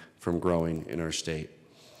epidemic from growing in our state.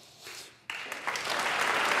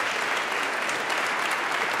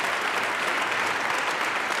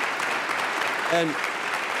 And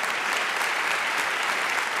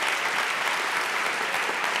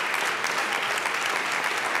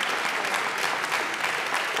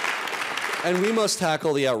And we must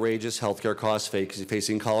tackle the outrageous healthcare costs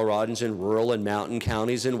facing Coloradans in rural and mountain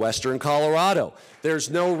counties in western Colorado. There is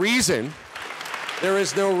no reason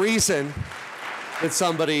that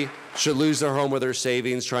somebody should lose their home or their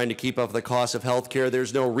savings trying to keep up with the cost of healthcare.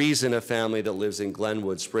 There's no reason a family that lives in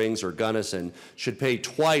Glenwood Springs or Gunnison should pay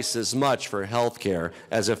twice as much for healthcare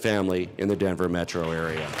as a family in the Denver metro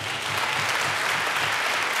area.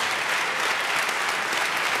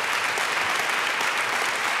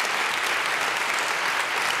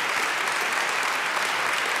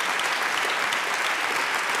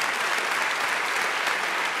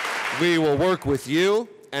 We will work with you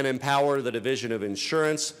and empower the Division of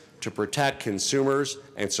Insurance to protect consumers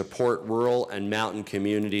and support rural and mountain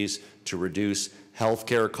communities to reduce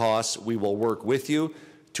healthcare costs. We will work with you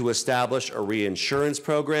to establish a reinsurance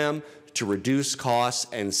program to reduce costs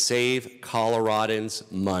and save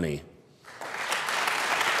Coloradans money.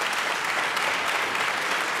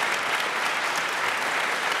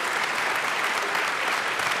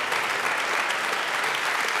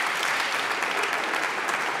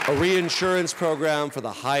 A reinsurance program for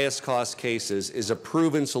the highest cost cases is a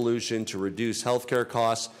proven solution to reduce healthcare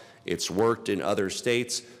costs. It's worked in other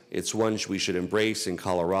states. It's one we should embrace in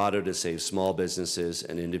Colorado to save small businesses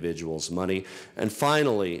and individuals money. And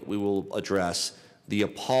finally, we will address the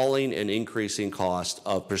appalling and increasing cost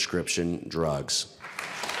of prescription drugs.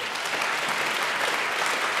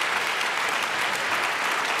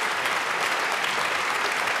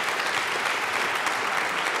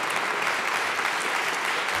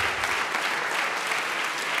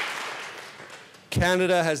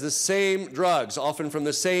 Canada has the same drugs, often from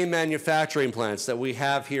the same manufacturing plants that we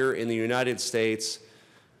have here in the United States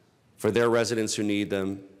for their residents who need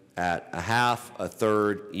them at a half, a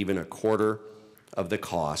third, even a quarter of the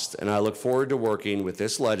cost. And I look forward to working with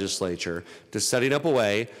this legislature to setting up a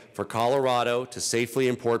way for Colorado to safely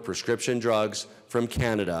import prescription drugs from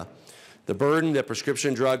Canada. The burden that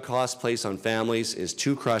prescription drug costs place on families is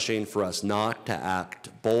too crushing for us not to act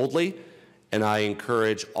boldly, and I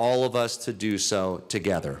encourage all of us to do so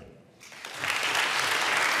together.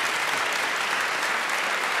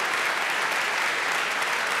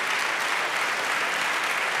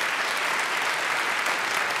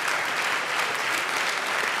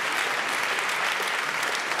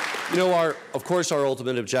 You know, of course, our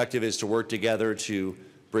ultimate objective is to work together to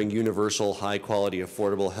bring universal, high-quality,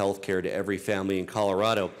 affordable health care to every family in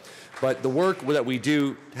Colorado. But the work that we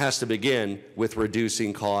do has to begin with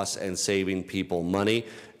reducing costs and saving people money,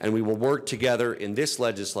 and we will work together in this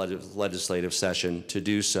legislative session to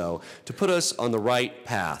do so, to put us on the right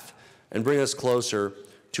path and bring us closer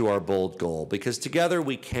to our bold goal, because together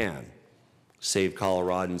we can save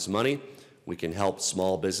Coloradans money. We can help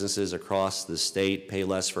small businesses across the state pay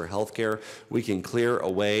less for health care. We can clear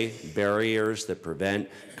away barriers that prevent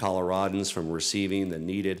Coloradans from receiving the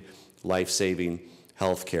needed life-saving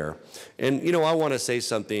health care. And, you know, I want to say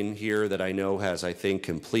something here that I know has, I think,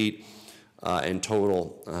 complete and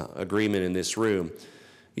total agreement in this room.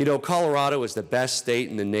 You know, Colorado is the best state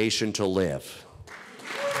in the nation to live.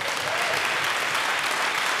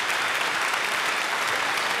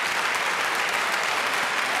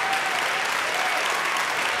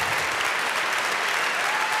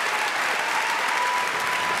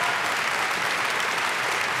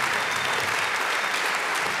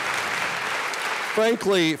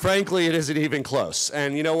 Frankly, it isn't even close.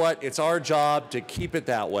 And you know what? It's our job to keep it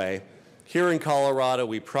that way. Here in Colorado,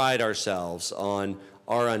 we pride ourselves on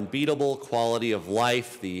our unbeatable quality of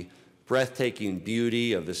life, the breathtaking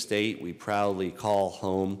beauty of the state we proudly call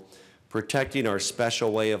home, protecting our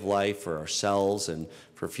special way of life for ourselves and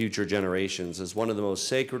for future generations is one of the most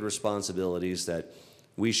sacred responsibilities that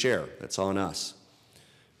we share. That's on us.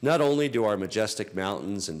 Not only do our majestic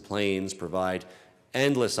mountains and plains provide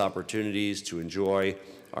endless opportunities to enjoy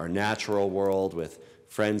our natural world with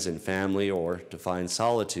friends and family or to find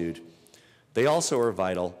solitude, they also are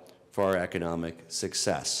vital for our economic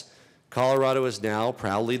success. Colorado is now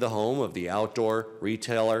proudly the home of the Outdoor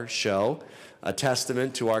Retailer Show, a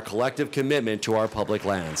testament to our collective commitment to our public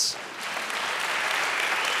lands.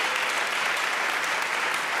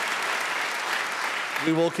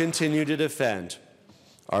 We will continue to defend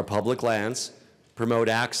our public lands, promote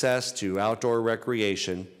access to outdoor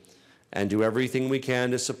recreation, and do everything we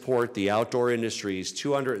can to support the outdoor industry's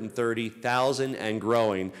 230,000 and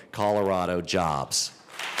growing Colorado jobs.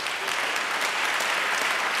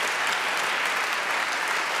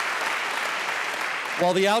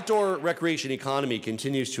 While the outdoor recreation economy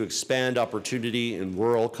continues to expand opportunity in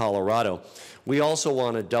rural Colorado, we also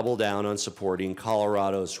want to double down on supporting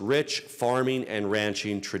Colorado's rich farming and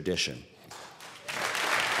ranching tradition.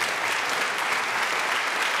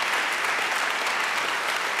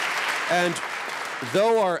 And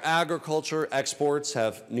though our agriculture exports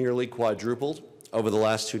have nearly quadrupled over the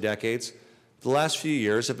last 2 decades, the last few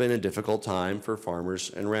years have been a difficult time for farmers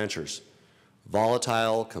and ranchers.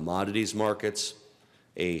 Volatile commodities markets,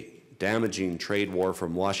 a damaging trade war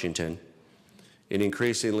from Washington, an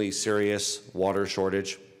increasingly serious water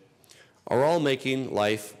shortage are all making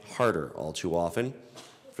life harder all too often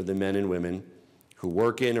for the men and women who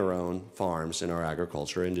work in or own farms in our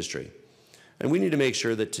agriculture industry. And we need to make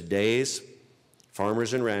sure that today's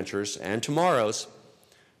farmers and ranchers and tomorrow's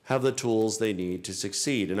have the tools they need to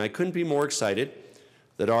succeed. And I couldn't be more excited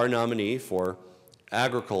that our nominee for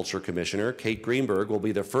Agriculture Commissioner, Kate Greenberg, will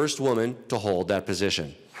be the first woman to hold that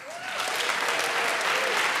position.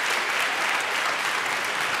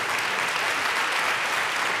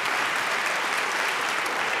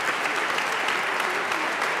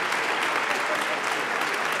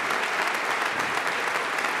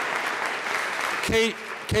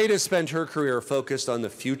 Kate has spent her career focused on the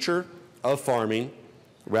future of farming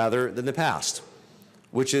rather than the past,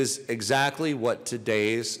 which is exactly what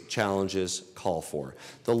today's challenges call for.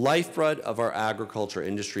 The lifeblood of our agriculture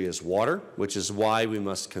industry is water, which is why we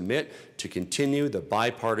must commit to continue the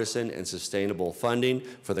bipartisan and sustainable funding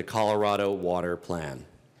for the Colorado Water Plan.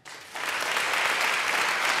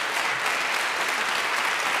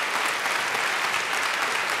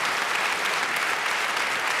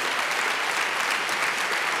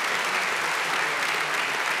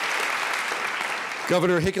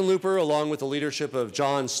 Governor Hickenlooper, along with the leadership of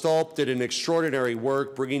John Stolp, did an extraordinary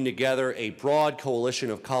work bringing together a broad coalition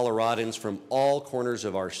of Coloradans from all corners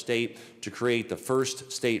of our state to create the first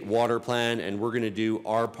state water plan, and we're going to do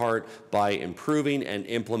our part by improving and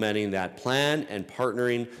implementing that plan and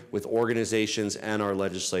partnering with organizations and our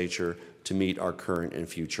legislature to meet our current and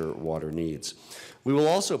future water needs. We will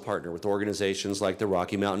also partner with organizations like the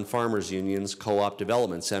Rocky Mountain Farmers Union's Co-op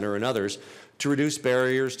Development Center and others to reduce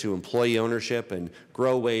barriers to employee ownership and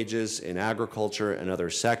grow wages in agriculture and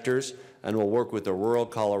other sectors, and we'll work with the Rural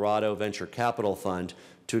Colorado Venture Capital Fund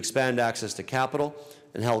to expand access to capital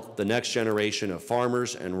and help the next generation of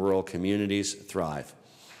farmers and rural communities thrive.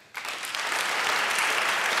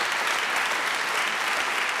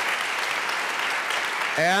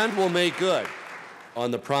 And we'll make good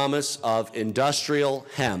on the promise of industrial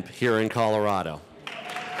hemp here in Colorado.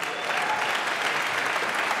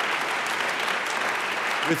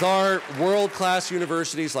 With our world-class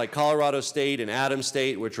universities like Colorado State and Adams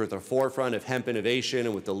State, which are at the forefront of hemp innovation,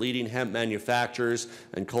 and with the leading hemp manufacturers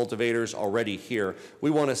and cultivators already here, we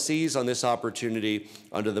want to seize on this opportunity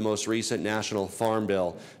under the most recent National Farm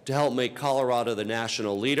Bill to help make Colorado the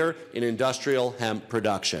national leader in industrial hemp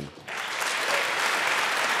production.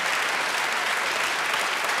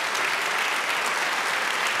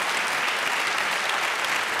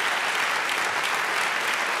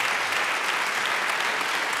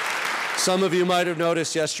 Some of you might have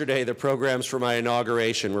noticed yesterday the programs for my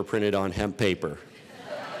inauguration were printed on hemp paper.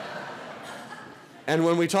 And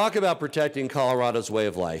when we talk about protecting Colorado's way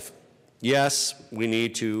of life, yes, we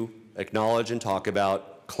need to acknowledge and talk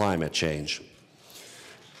about climate change.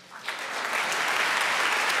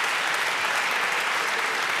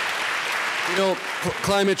 You know,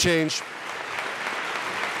 climate change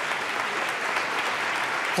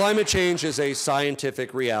is a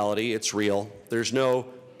scientific reality. It's real. There's no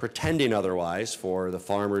pretending otherwise for the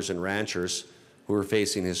farmers and ranchers who are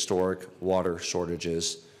facing historic water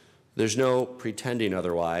shortages. There's no pretending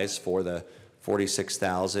otherwise for the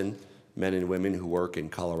 46,000 men and women who work in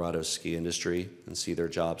Colorado's ski industry and see their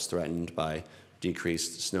jobs threatened by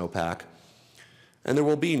decreased snowpack. And there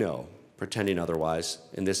will be no pretending otherwise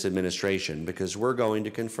in this administration, because we're going to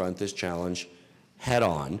confront this challenge head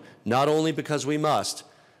on, not only because we must,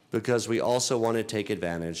 because we also want to take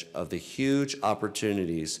advantage of the huge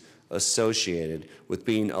opportunities associated with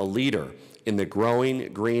being a leader in the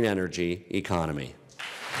growing green energy economy.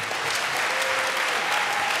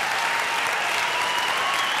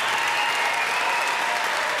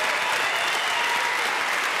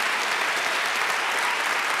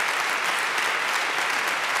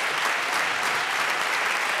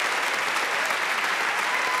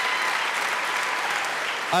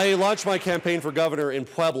 I launched my campaign for governor in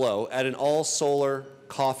Pueblo at an all-solar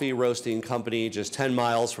coffee roasting company just 10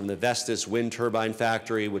 miles from the Vestas wind turbine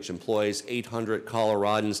factory, which employs 800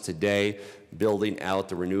 Coloradans today, building out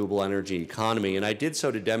the renewable energy economy. And I did so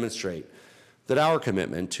to demonstrate that our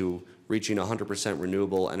commitment to reaching 100%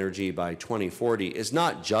 renewable energy by 2040 is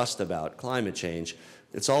not just about climate change.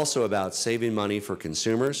 It's also about saving money for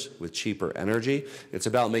consumers with cheaper energy. It's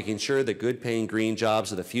about making sure that good-paying green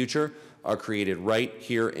jobs of the future are created right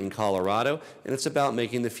here in Colorado, and it's about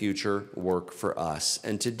making the future work for us.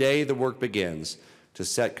 And today the work begins to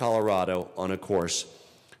set Colorado on a course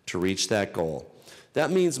to reach that goal.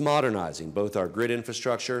 That means modernizing both our grid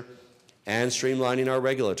infrastructure and streamlining our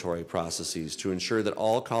regulatory processes to ensure that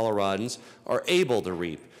all Coloradans are able to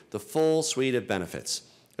reap the full suite of benefits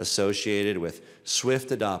associated with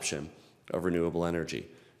swift adoption of renewable energy.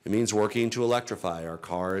 It means working to electrify our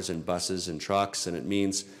cars and buses and trucks, and it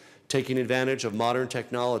means taking advantage of modern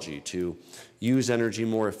technology to use energy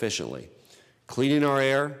more efficiently, cleaning our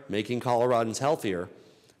air, making Coloradans healthier,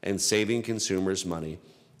 and saving consumers money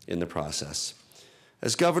in the process.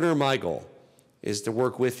 As governor, my goal is to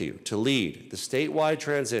work with you to lead the statewide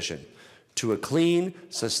transition to a clean,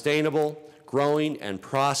 sustainable, growing, and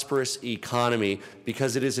prosperous economy,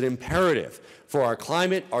 because it is an imperative for our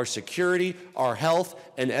climate, our security, our health,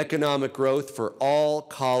 and economic growth for all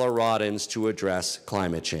Coloradans to address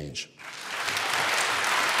climate change.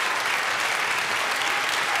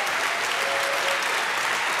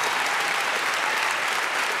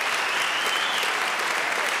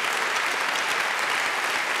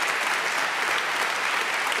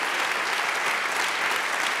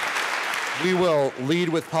 We will lead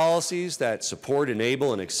with policies that support,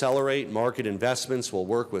 enable, and accelerate market investments. We'll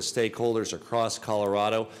work with stakeholders across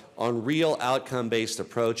Colorado on real outcome-based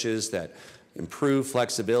approaches that improve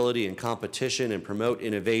flexibility and competition and promote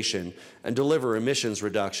innovation and deliver emissions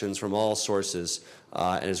reductions from all sources,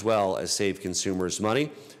 as well as save consumers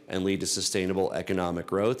money and lead to sustainable economic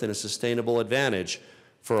growth and a sustainable advantage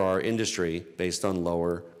for our industry based on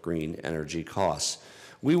lower green energy costs.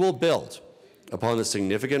 We will build upon the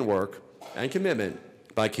significant work and commitment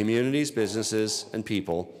by communities, businesses, and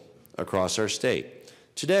people across our state.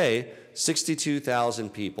 Today,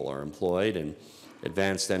 62,000 people are employed in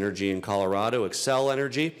advanced energy in Colorado. Xcel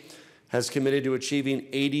Energy has committed to achieving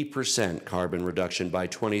 80% carbon reduction by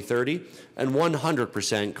 2030 and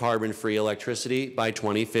 100% carbon-free electricity by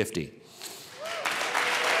 2050.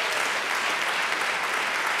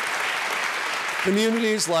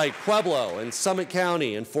 Communities like Pueblo and Summit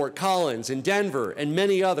County and Fort Collins and Denver and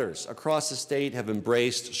many others across the state have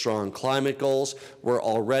embraced strong climate goals. We're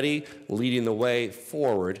already leading the way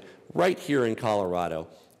forward right here in Colorado,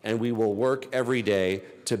 and we will work every day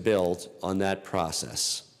to build on that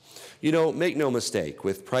process. You know, make no mistake,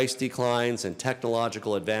 with price declines and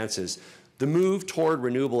technological advances, the move toward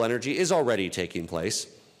renewable energy is already taking place,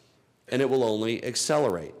 and it will only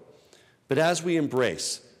accelerate. But as we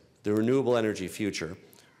embrace the renewable energy future,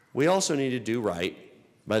 we also need to do right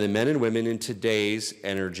by the men and women in today's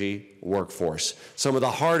energy workforce, some of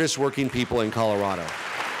the hardest working people in Colorado.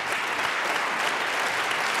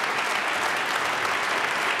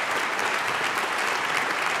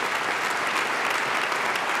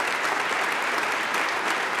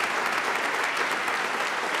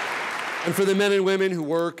 And for the men and women who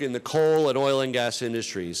work in the coal and oil and gas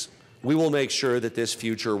industries, we will make sure that this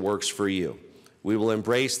future works for you. We will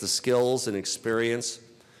embrace the skills and experience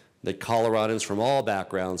that Coloradans from all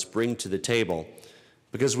backgrounds bring to the table,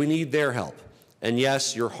 because we need their help. And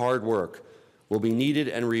yes, your hard work will be needed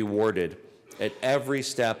and rewarded at every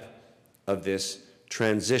step of this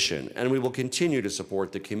transition. And we will continue to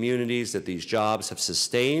support the communities that these jobs have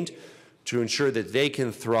sustained to ensure that they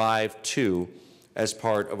can thrive too as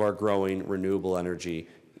part of our growing renewable energy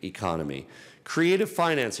economy. Creative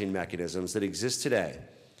financing mechanisms that exist today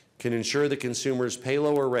can ensure that consumers pay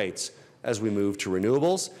lower rates as we move to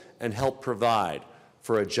renewables and help provide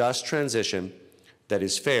for a just transition that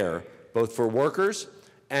is fair both for workers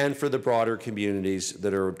and for the broader communities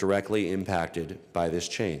that are directly impacted by this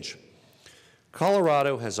change.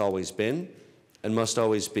 Colorado has always been and must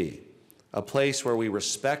always be a place where we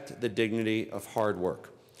respect the dignity of hard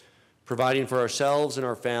work. Providing for ourselves and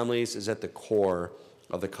our families is at the core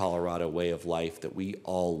of the Colorado way of life that we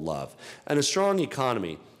all love. And a strong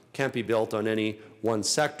economy can't be built on any one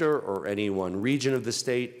sector or any one region of the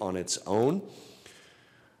state on its own.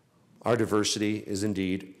 Our diversity is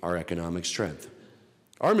indeed our economic strength.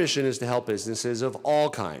 Our mission is to help businesses of all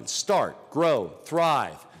kinds start, grow,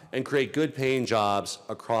 thrive, and create good-paying jobs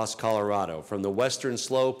across Colorado, from the western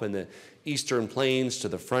slope and the eastern plains to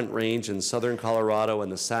the Front Range in southern Colorado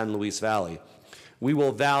and the San Luis Valley. We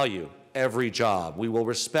will value every job. We will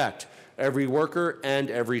respect every worker and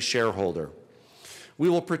every shareholder. We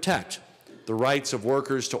will protect the rights of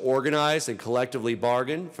workers to organize and collectively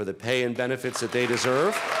bargain for the pay and benefits that they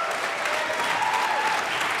deserve.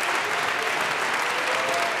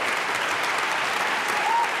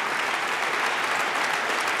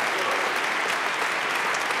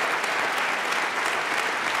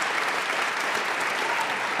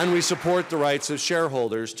 and we support the rights of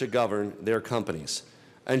shareholders to govern their companies.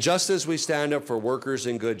 And just as we stand up for workers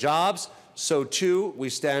in good jobs, so too we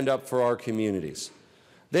stand up for our communities.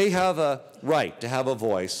 They have a right to have a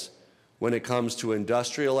voice when it comes to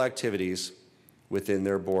industrial activities within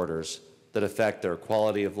their borders that affect their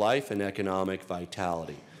quality of life and economic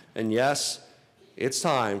vitality. And yes, it's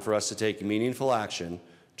time for us to take meaningful action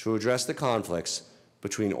to address the conflicts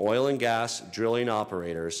between oil and gas drilling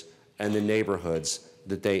operators and the neighborhoods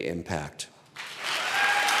that they impact.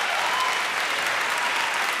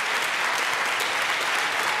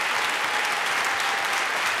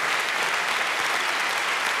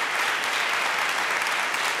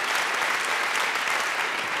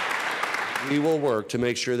 We will work to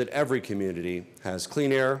make sure that every community has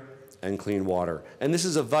clean air and clean water. And this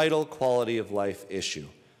is a vital quality of life issue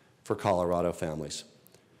for Colorado families.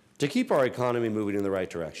 To keep our economy moving in the right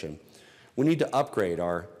direction, we need to upgrade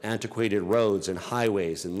our antiquated roads and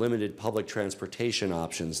highways and limited public transportation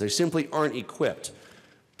options. They simply aren't equipped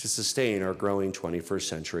to sustain our growing 21st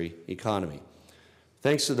century economy.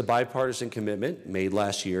 Thanks to the bipartisan commitment made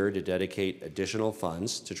last year to dedicate additional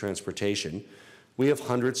funds to transportation, we have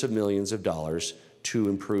hundreds of millions of dollars to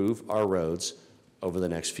improve our roads over the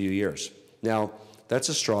next few years. Now, that's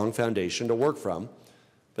a strong foundation to work from,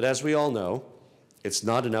 but as we all know, it's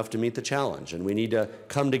not enough to meet the challenge, and we need to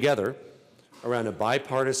come together around a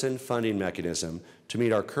bipartisan funding mechanism to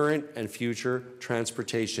meet our current and future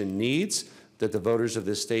transportation needs that the voters of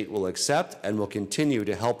this state will accept and will continue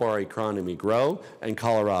to help our economy grow and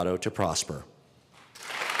Colorado to prosper.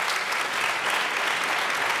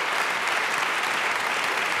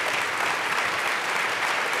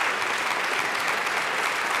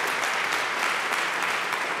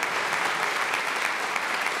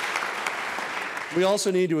 We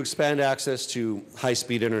also need to expand access to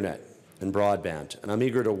high-speed internet and broadband, and I'm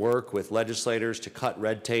eager to work with legislators to cut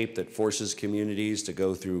red tape that forces communities to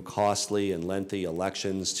go through costly and lengthy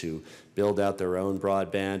elections to build out their own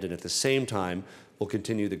broadband, and at the same time, we'll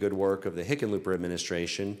continue the good work of the Hickenlooper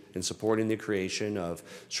administration in supporting the creation of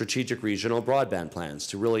strategic regional broadband plans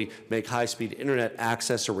to really make high-speed internet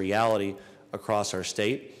access a reality across our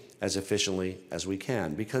state as efficiently as we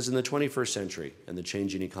can, because in the 21st century and the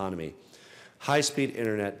changing economy, high-speed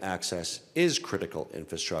internet access is critical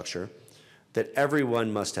infrastructure that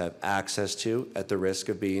everyone must have access to at the risk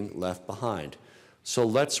of being left behind. So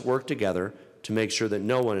let's work together to make sure that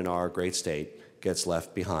no one in our great state gets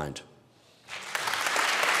left behind.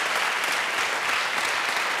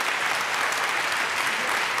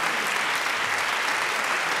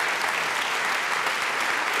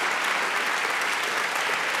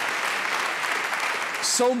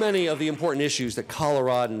 So many of the important issues that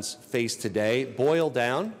Coloradans face today boil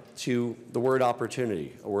down to the word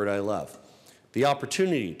opportunity, a word I love. The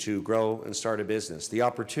opportunity to grow and start a business, the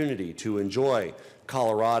opportunity to enjoy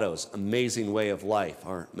Colorado's amazing way of life,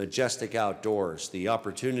 our majestic outdoors, the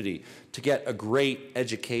opportunity to get a great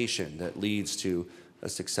education that leads to a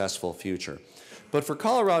successful future. But for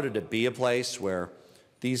Colorado to be a place where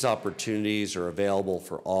these opportunities are available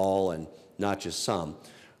for all and not just some,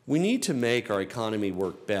 we need to make our economy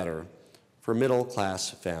work better for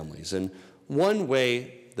middle-class families. And one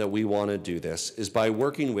way that we want to do this is by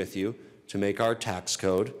working with you to make our tax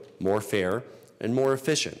code more fair and more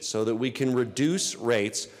efficient so that we can reduce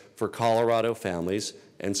rates for Colorado families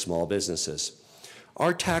and small businesses.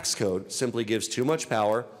 Our tax code simply gives too much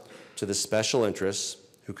power to the special interests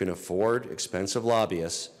who can afford expensive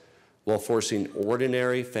lobbyists while forcing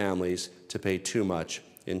ordinary families to pay too much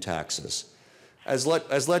in taxes. As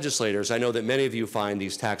legislators, I know that many of you find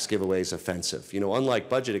these tax giveaways offensive. You know, unlike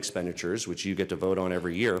budget expenditures, which you get to vote on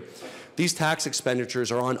every year, these tax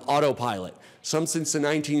expenditures are on autopilot, some since the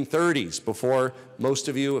 1930s, before most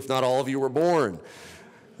of you, if not all of you, were born.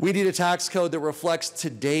 We need a tax code that reflects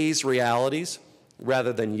today's realities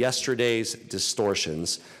rather than yesterday's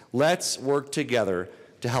distortions. Let's work together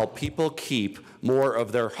to help people keep more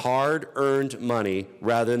of their hard-earned money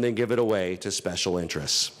rather than give it away to special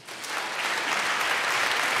interests.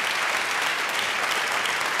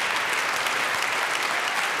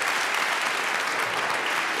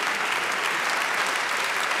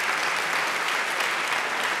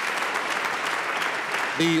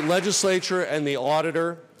 The legislature and the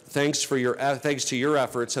auditor, thanks to your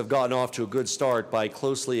efforts, have gotten off to a good start by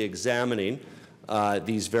closely examining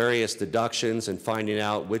these various deductions and finding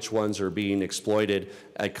out which ones are being exploited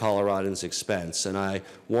at Coloradans' expense. And I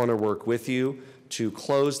want to work with you to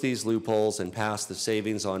close these loopholes and pass the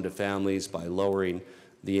savings on to families by lowering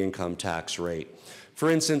the income tax rate.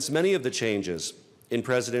 For instance, many of the changes in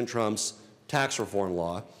President Trump's tax reform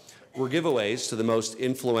law were giveaways to the most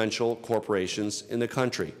influential corporations in the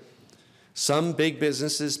country. Some big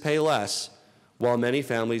businesses pay less, while many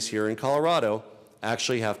families here in Colorado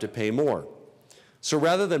actually have to pay more. So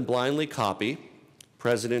rather than blindly copy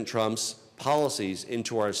President Trump's policies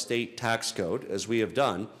into our state tax code, as we have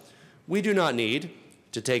done, we do not need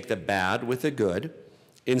to take the bad with the good.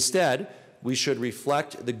 Instead, we should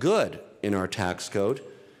reflect the good in our tax code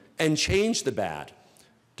and change the bad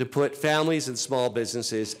to put families and small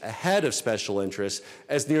businesses ahead of special interests,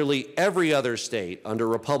 as nearly every other state under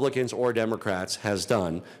Republicans or Democrats has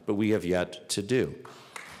done, but we have yet to do.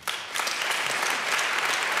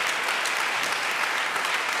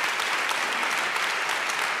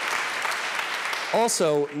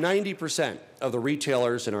 Also, 90% of the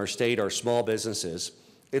retailers in our state are small businesses.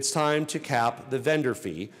 It's time to cap the vendor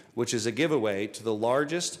fee, which is a giveaway to the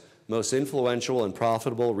largest, most influential and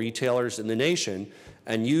profitable retailers in the nation,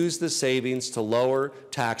 and use the savings to lower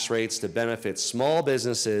tax rates to benefit small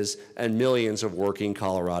businesses and millions of working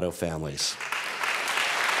Colorado families.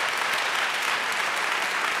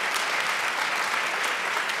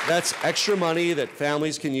 That's extra money that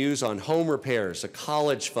families can use on home repairs, a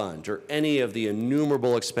college fund, or any of the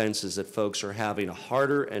innumerable expenses that folks are having a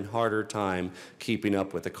harder and harder time keeping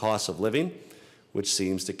up with the cost of living, which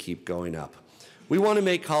seems to keep going up. We want to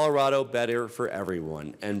make Colorado better for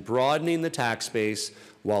everyone, and broadening the tax base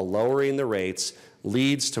while lowering the rates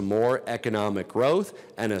leads to more economic growth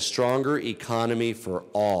and a stronger economy for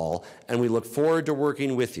all, and we look forward to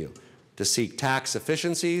working with you to seek tax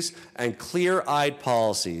efficiencies and clear-eyed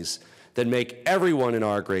policies that make everyone in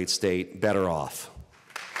our great state better off.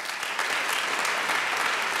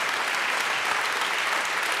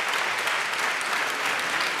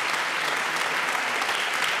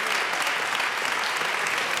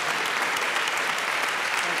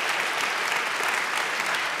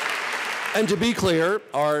 And to be clear,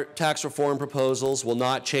 our tax reform proposals will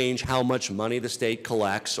not change how much money the state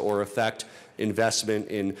collects or affect investment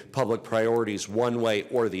in public priorities one way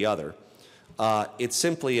or the other. It's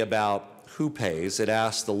simply about who pays. It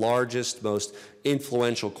asks the largest, most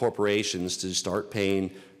influential corporations to start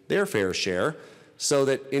paying their fair share so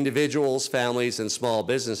that individuals, families, and small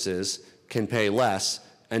businesses can pay less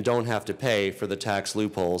and don't have to pay for the tax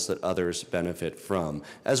loopholes that others benefit from.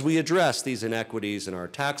 As we address these inequities in our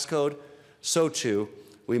tax code, so too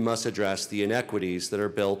we must address the inequities that are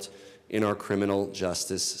built in our criminal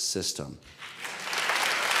justice system.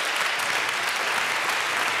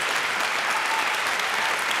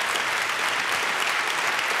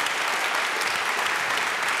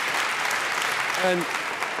 And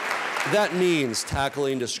that means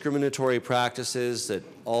tackling discriminatory practices that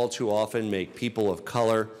all too often make people of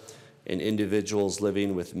color and individuals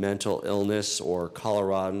living with mental illness or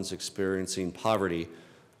Coloradans experiencing poverty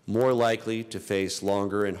more likely to face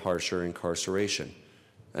longer and harsher incarceration.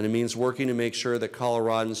 And it means working to make sure that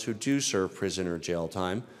Coloradans who do serve prison or jail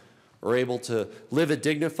time are able to live a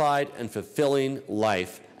dignified and fulfilling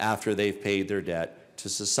life after they've paid their debt to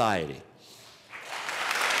society.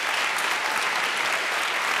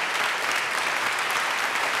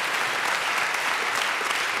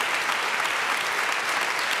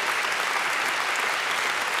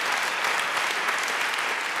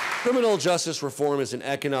 Criminal justice reform is an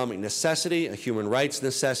economic necessity, a human rights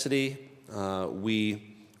necessity.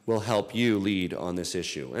 We will help you lead on this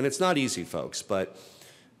issue. And it's not easy, folks, but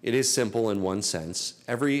it is simple in one sense.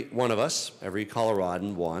 Every one of us, every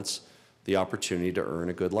Coloradan wants the opportunity to earn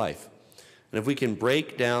a good life. And if we can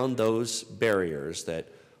break down those barriers that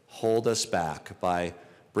hold us back by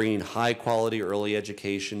bringing high-quality early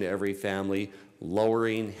education to every family,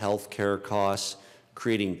 lowering health care costs,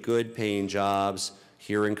 creating good-paying jobs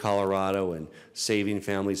here in Colorado, and saving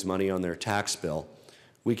families money on their tax bill,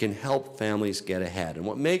 we can help families get ahead. And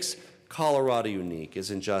what makes Colorado unique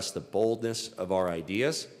isn't just the boldness of our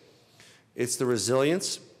ideas, it's the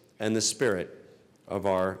resilience and the spirit of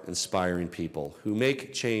our inspiring people who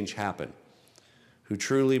make change happen, who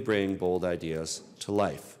truly bring bold ideas to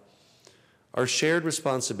life. Our shared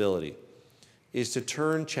responsibility is to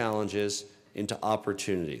turn challenges into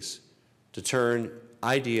opportunities, to turn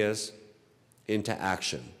ideas into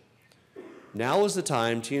action. Now is the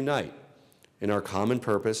time to unite in our common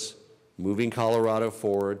purpose, moving Colorado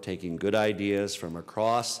forward, taking good ideas from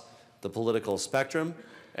across the political spectrum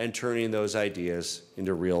and turning those ideas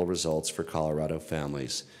into real results for Colorado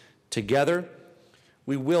families. Together,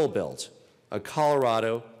 we will build a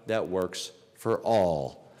Colorado that works for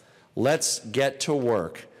all. Let's get to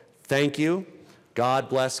work. Thank you. God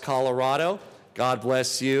bless Colorado. God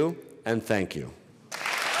bless you, and thank you.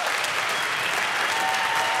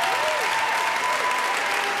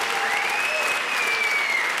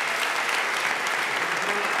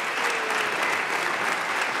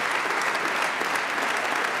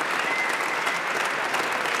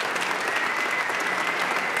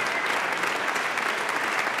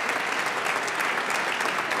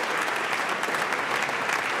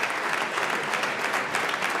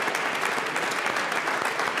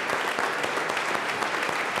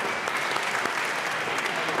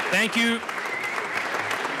 Thank you.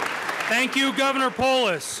 Thank you, Governor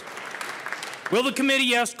Polis. Will the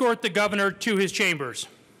committee escort the governor to his chambers?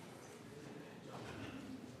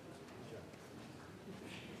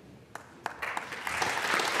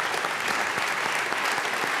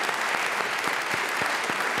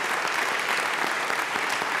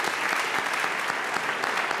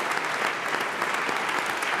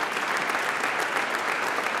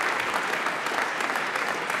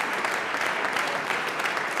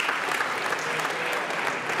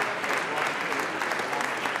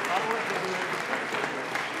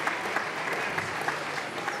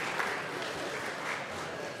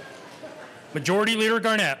 Majority Leader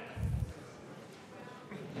Garnett.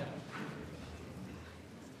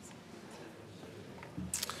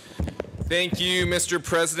 Thank you, Mr.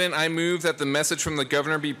 President. I move that the message from the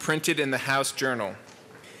governor be printed in the House Journal.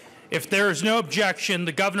 If there is no objection,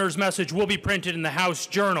 the governor's message will be printed in the House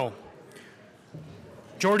Journal.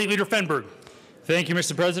 Majority Leader Fenberg. Thank you,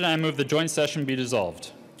 Mr. President. I move the joint session be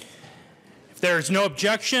dissolved. If there is no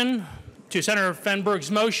objection to Senator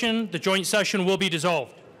Fenberg's motion, the joint session will be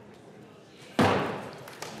dissolved.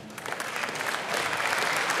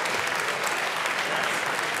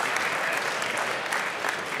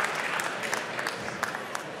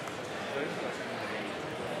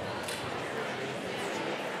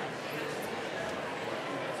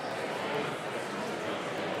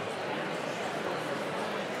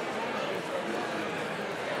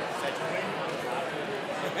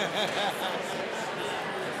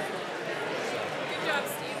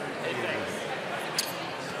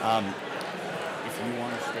 If you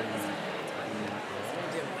want to stay in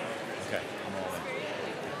okay, I'm all in.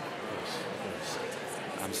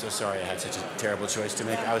 I'm so sorry I had such a terrible choice to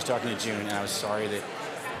make. I was talking to June, and I was sorry that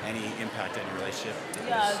any impact on your relationship.